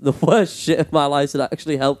thought that the worst shit of my life had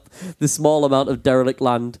actually helped the small amount of derelict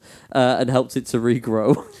land and helped it to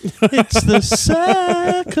regrow. It's the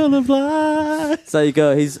circle of life. So there you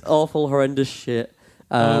go. He's awful, horrendous shit.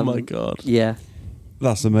 Oh my God. Yeah.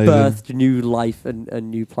 That's amazing. Birthed new life and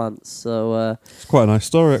new plants. So, It's quite a nice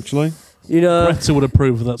story, actually. Greta would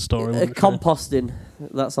approve of that story. wouldn't she? composting.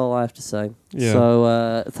 That's all I have to say. Yeah.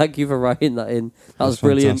 So thank you for writing that in. That was That's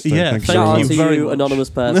brilliant. fantastic. Yeah, Thank thank Shout out you to very you, much. anonymous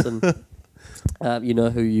person. You know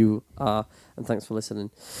who you are, and thanks for listening.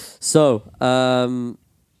 So,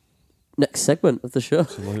 next segment of the show.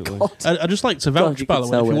 Absolutely. I'd just like to God, vouch, you by can the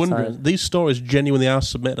way, tell if you're we're wondering, tired. these stories genuinely are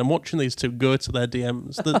submitted. I'm watching these two go to their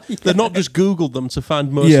DMs. They've not just Googled them to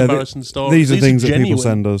find most embarrassing stories. These are things that genuine. people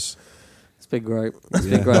send us. It's been great. It's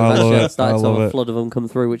Yeah, been great. I Actually, love I it. started I to love have a it. flood of them come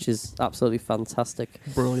through, which is absolutely fantastic.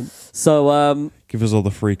 Brilliant. So, Give us all the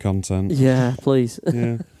free content. yeah, please.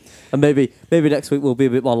 Yeah. And maybe next week we'll be a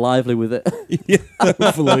bit more lively with it. Yeah,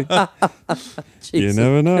 hopefully. Jesus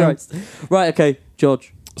never know. Christ. Right, okay,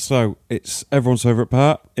 George. So, it's everyone's favourite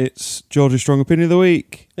part. It's George's Strong Opinion of the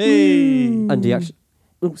Week. Hey. And do you actually...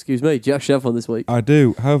 Oh, excuse me. Do you actually have one this week? I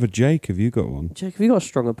do. However, Jake, have you got one? Jake, have you got a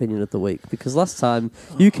strong opinion of the week? Because last time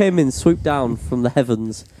you came in, swooped down from the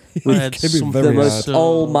heavens I with had came in something the very most hard.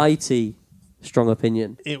 almighty strong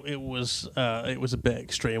opinion. It was a bit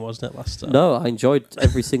extreme, wasn't it, last time? No, I enjoyed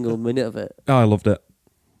every single minute of it. Oh, I loved it.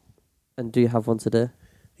 And do you have one today?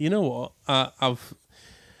 You know what?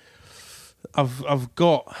 I've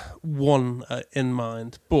got one in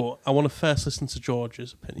mind, but I want to first listen to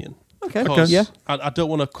George's opinion. Okay. Because Yeah. I don't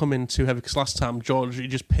want to come in too heavy, because last time, George, you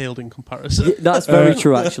just paled in comparison. Yeah, that's very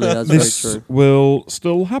true, actually. That's This very true. will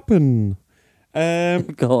still happen.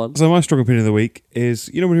 Go on. So, my strong opinion of the week is,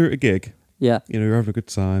 you know, when you're at a gig, Yeah. you know, you're having a good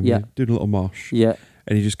time, Yeah. you're doing a little mosh, Yeah.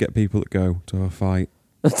 and you just get people that go to have a fight.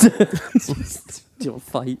 Do you want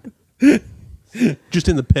to fight? Just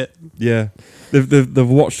in the pit. Yeah. They've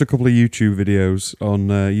watched a couple of YouTube videos on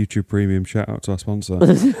YouTube Premium. Shout out to our sponsor.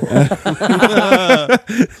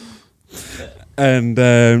 And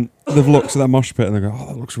they've looked at that mosh pit and they go, "Oh,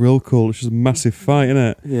 that looks real cool. It's just a massive fight, isn't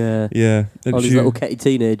it?" Yeah. Yeah. And All it's these little kitty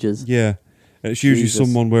teenagers. yeah. And it's usually Jesus.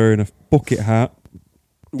 someone wearing a bucket hat,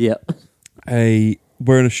 Yeah.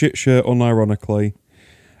 wearing a shit shirt unironically,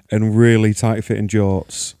 and really tight fitting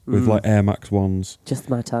jorts with like Air Max ones. Just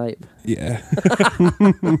my type. Yeah.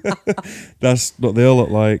 That's what they all look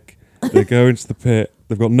like. They go into the pit.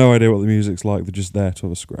 They've got no idea what the music's like. They're just there to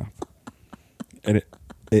have a scrap. And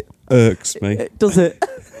it irks me. Does it?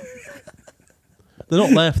 They're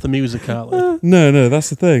not there for the music, are they? No, that's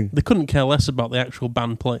the thing. They couldn't care less about the actual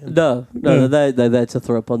band playing. No, they're there to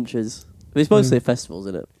throw punches. I mean, it's mostly festivals,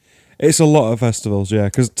 isn't it? It's a lot of festivals, yeah,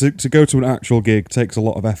 because to go to an actual gig takes a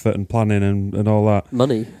lot of effort and planning and all that.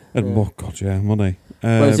 Money. And, oh, God, yeah, money.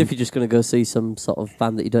 Whereas if you're just going to go see some sort of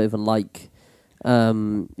band that you don't even like,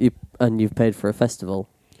 you've paid for a festival,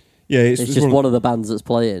 yeah, it's just one of the bands that's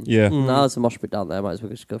playing. Yeah. Now there's a mosh pit down there, might as well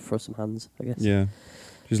just go throw some hands, I guess. Yeah.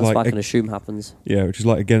 Which is That's like, what I can assume happens. yeah, which is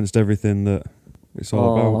like against everything that it's all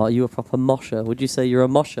Oh, about. are you a proper mosher? Would you say you're a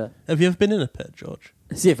mosher? Have you ever been in a pit, George?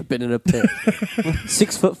 Has he ever been in a pit?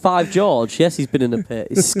 6'5" George, yes, he's been in a pit.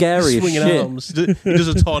 It's scary as Swinging shit. arms. He does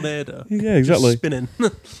a tornado. Yeah, exactly. Just spinning.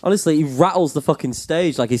 Honestly, he rattles the fucking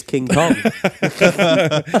stage like he's King Kong.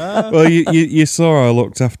 Well, you saw I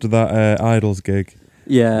looked after that Idols gig.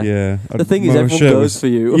 Yeah. Yeah. The thing is, My everyone shirt goes for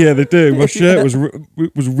you. Yeah, they do. My shirt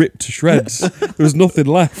was ripped to shreds. There was nothing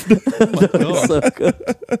left. It was so good.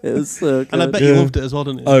 It was so good. And I bet you loved it as well,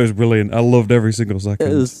 didn't you? Oh, it was brilliant. I loved every single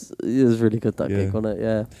second. It was really good, that Yeah. gig, wasn't it?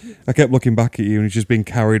 Yeah. I kept looking back at you and he's just being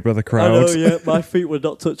carried by the crowd. I know, yeah. My feet were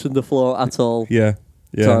not touching the floor at all. Yeah.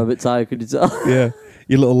 Yeah. Sorry, I'm a bit tired, could you tell? Yeah.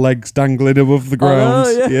 Your little legs dangling above the ground.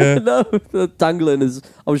 I know, yeah. Yeah. No, dangling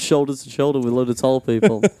I was shoulder to shoulder with a load of tall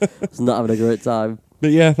people. I was not having a great time. But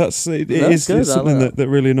yeah, that's it. That's good, It's I something like that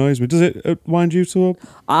really annoys me. Does it wind you to up?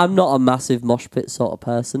 I'm not a massive mosh pit sort of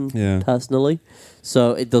person, Yeah. personally,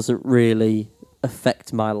 so it doesn't really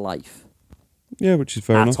affect my life Yeah, which is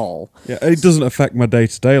fair at enough. all. Yeah, it doesn't affect my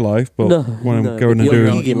day-to-day life, but No, when I'm no, going but and your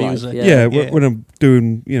doing gigging life, music. yeah, Yeah. when I'm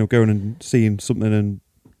doing, going and seeing something and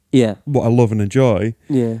Yeah, what I love and enjoy,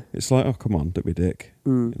 yeah. it's like, oh come on, don't be a dick.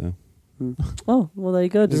 Mm. You know. Oh, well, there you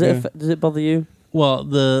go. Does There you it go. does it bother you? Well,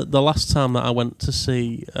 the last time that I went to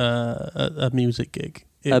see a music gig,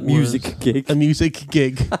 A music gig. a music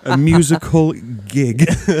gig. A musical gig.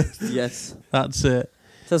 Yes. That's it.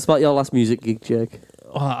 Tell us about your last music gig, Jake.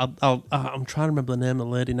 Oh, I'm trying to remember the name of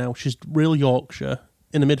the lady now. She's real Yorkshire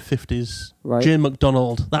in the mid-50s. Right. Jane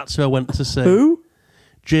McDonald. That's who I went to see. Who?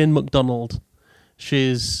 Jane McDonald.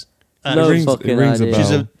 She's No rings- fucking it rings a idea. bell.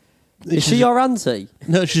 she's a Is she your auntie?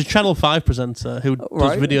 No, she's a Channel 5 presenter who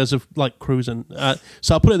Right. does videos of like cruising.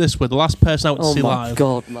 So I'll put it this way: the last person I went to Oh see my live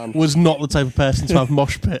god, man. was not the type of person to have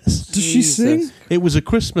mosh pits. Does she sing? Jesus. It was a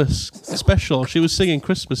Christmas special. She was singing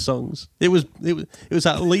Christmas songs. It was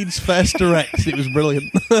at Leeds First Direct. It was brilliant.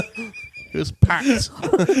 It was packed.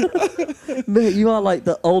 Mate, you are like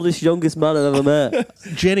the oldest, youngest man I've ever met.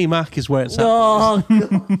 Jenny Mac is where it's at. Oh,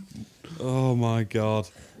 God. Oh my god.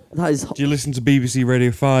 That is... Do you listen to BBC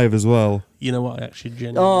Radio 5 as well? You know what? Actually,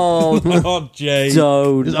 Jenny. Oh, Oh, Jay.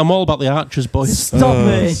 don't. I'm all about the Archers, boys. Stop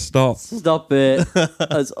it. Stop. Stop it.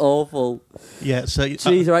 That's awful. Yeah. So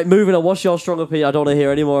Jeez, right, moving on. What's your strong opinion? I don't want to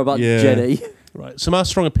hear any more about Yeah. Jenny. right. So my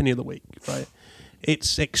strong opinion of the week. Right.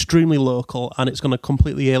 It's extremely local, and it's going to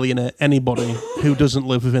completely alienate anybody who doesn't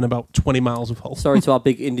live within about 20 miles of Hull. Sorry to our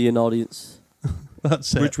big Indian audience.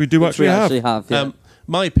 That's it. Which we do Which we actually have. yeah.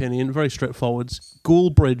 My opinion, very straightforward.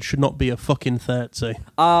 Gould Bridge should not be a fucking 30.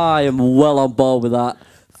 I am well on board with that.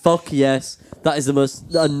 Fuck yes. That is the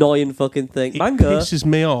most annoying fucking thing. It Mango, pisses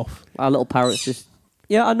me off. our little parrot's just...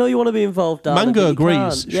 Yeah, I know you want to be involved, darling, Mango but you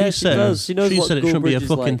agrees. can't. Yeah, She said does. She knows what said it Gould shouldn't be a Bridge is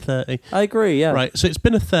fucking like. 30. I agree, yeah. Right, so it's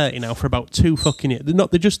been a 30 now for about 2 fucking years.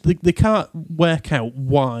 They can't work out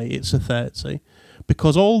why it's a 30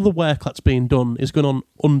 because all the work that's being done is going on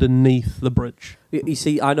underneath the bridge. You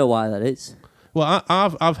see, I know why that is. Well,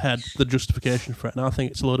 I've had the justification for it, and I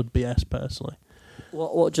think it's a load of BS personally.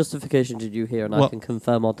 What justification did you hear? And I Well- can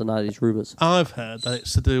confirm or deny these rumours. I've heard that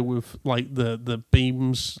it's to do with like the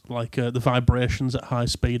beams, like the vibrations at high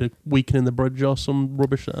speed are weakening the bridge or some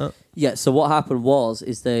rubbish like that. Yeah, so what happened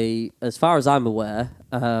is they, as far as I'm aware,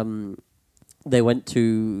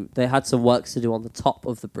 they had some works to do on the top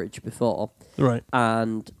of the bridge before. Right.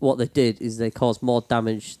 And what they did is they caused more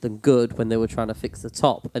damage than good when they were trying to fix the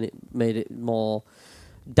top, and it made it more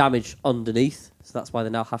damage underneath. So that's why they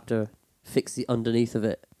now have to fix the underneath of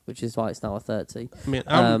it, which is why it's now a 30. I mean,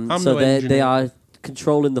 I'm so no they engineer. are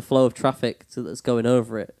controlling the flow of traffic that's going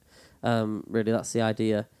over it. Really, that's the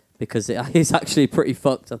idea, because it's actually pretty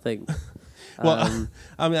fucked, I think. Well,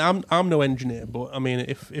 I mean, I'm no engineer, but I mean,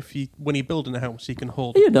 if you when you're building a house, you can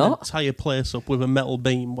hold You're an not. entire place up with a metal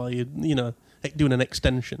beam while you're doing an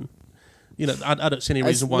extension. I don't see any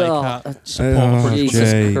reason why you can't support a bridge.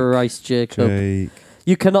 Jesus Jake. Christ, Jacob. Jake.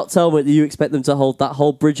 You cannot tell me that you expect them to hold that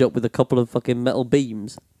whole bridge up with a couple of fucking metal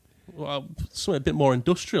beams. Well, something a bit more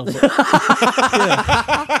industrial. But,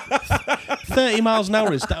 yeah. 30 miles an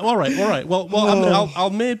hour is that all right. Well, I'll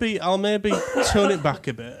maybe turn it back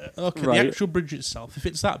a bit. Okay, Right. the actual bridge itself, if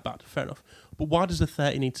it's that bad, fair enough. But why does the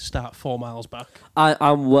 30 need to start 4 miles back?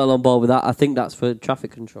 I'm well on board with that. I think that's for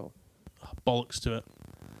traffic control. Bollocks to it.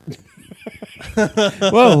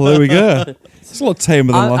 Well, there we go. It's a lot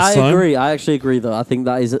tamer than last time. I agree. I actually agree, though. I think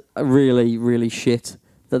that is really, really shit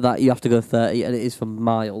that you have to go 30, and it is for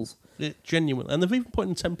miles. It genuinely, and they've even put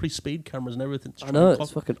in temporary speed cameras and everything. To I know, try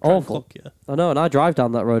it's fucking try and awful. clock you. I know, and I drive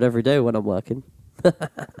down that road every day when I'm working.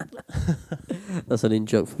 That's an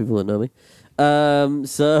in-joke for people that know me.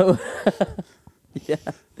 So, yeah,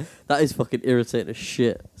 that is fucking irritating as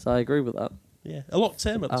shit. So I agree with that. Yeah, a lot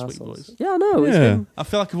tamer this week, Arseholes. boys. Yeah, I know. It's Yeah. been- I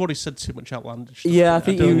feel like I've already said too much outlandish stuff. Yeah, I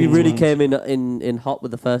think don't you need really to. came in hot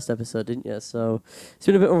with the first episode, didn't you? So it's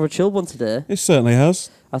been a bit more of a chilled one today. It certainly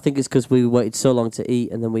has. I think it's because we waited so long to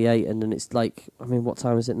eat, and then we ate, and then it's like, I mean, what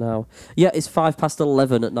time is it now? Yeah, it's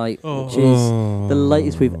 11:05 at night, which is the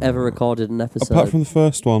latest we've ever recorded an episode. Apart from the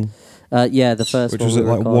first one, Yeah, the first which one was we at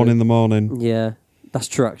like recorded. 1 in the morning. Yeah, that's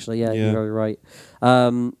true, actually. Yeah, Yeah. you're very right.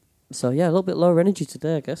 So, yeah, a little bit lower energy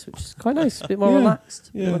today, I guess, which is quite nice. A bit more Yeah. relaxed.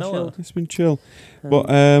 A Yeah, bit more chilled. it's been chill. But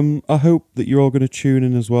I hope that you're all going to tune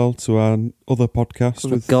in as well to our other podcast.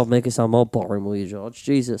 Oh, With God, make it sound more boring, will you, George?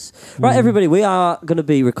 Jesus. Right, everybody, we are going to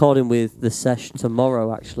be recording with The Sesh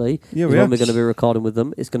tomorrow, actually. Yeah, is we when are. we're going to be recording with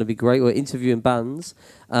them. It's going to be great. We're interviewing bands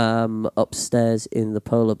upstairs in the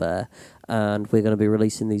Polar Bear, and we're going to be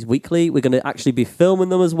releasing these weekly. We're going to actually be filming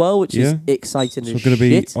them as well, which is Yeah. exciting so as we're going to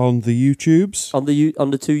be shit. on the YouTubes, On the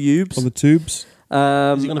two Ubes. on the tubes.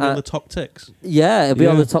 Is it going to be on the top ticks? Yeah, it'll be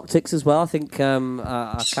on Yeah. the top ticks as well. I think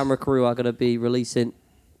our camera crew are going to be releasing.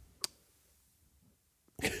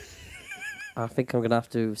 I think I'm going to have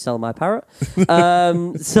to sell my parrot.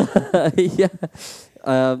 So, yeah.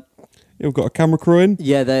 Yeah, we've got a camera crew in.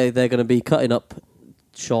 Yeah, they're going to be cutting up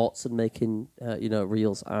shorts and making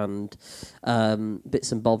reels and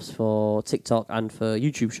bits and bobs for TikTok and for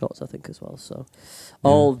YouTube shorts, I think, as well. So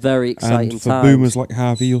all very exciting And for times. boomers like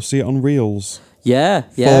Harvey, you'll see it on Reels. Yeah.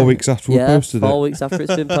 4 weeks after we posted it. 4 weeks after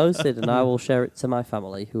it's been posted, and I will share it to my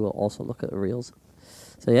family, who will also look at the reels.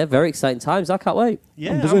 So yeah, very exciting times. I can't wait.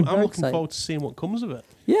 Yeah, buzzing. I'm Very looking exciting. forward to seeing what comes of it.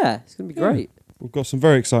 Yeah, it's going to be Yeah. great. We've got some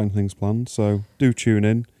very exciting things planned, so do tune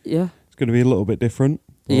in. Yeah. It's going to be a little bit different.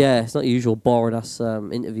 but Yeah, it's not your usual boring ass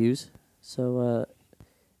interviews. So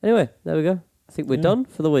anyway, there we go. I think we're Yeah. done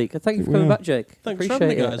for the week. Thank you for We coming are. back, Jake. Thanks Appreciate for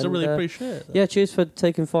having me, it. guys. I really And, appreciate it. Yeah, cheers for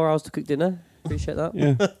taking 4 hours to cook dinner. Appreciate that.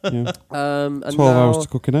 Yeah, yeah. And 12 now hours to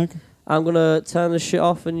cook an egg. I'm going to turn this shit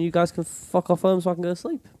off and you guys can fuck off home so I can go to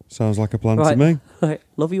sleep. Sounds like a plan Right. to me. Right.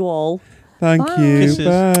 Love you all. Thank Bye. you. Kisses.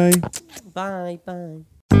 Bye. Bye.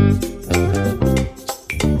 Bye.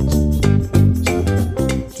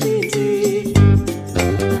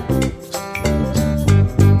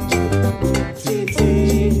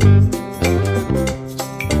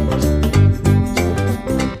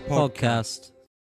 Podcast.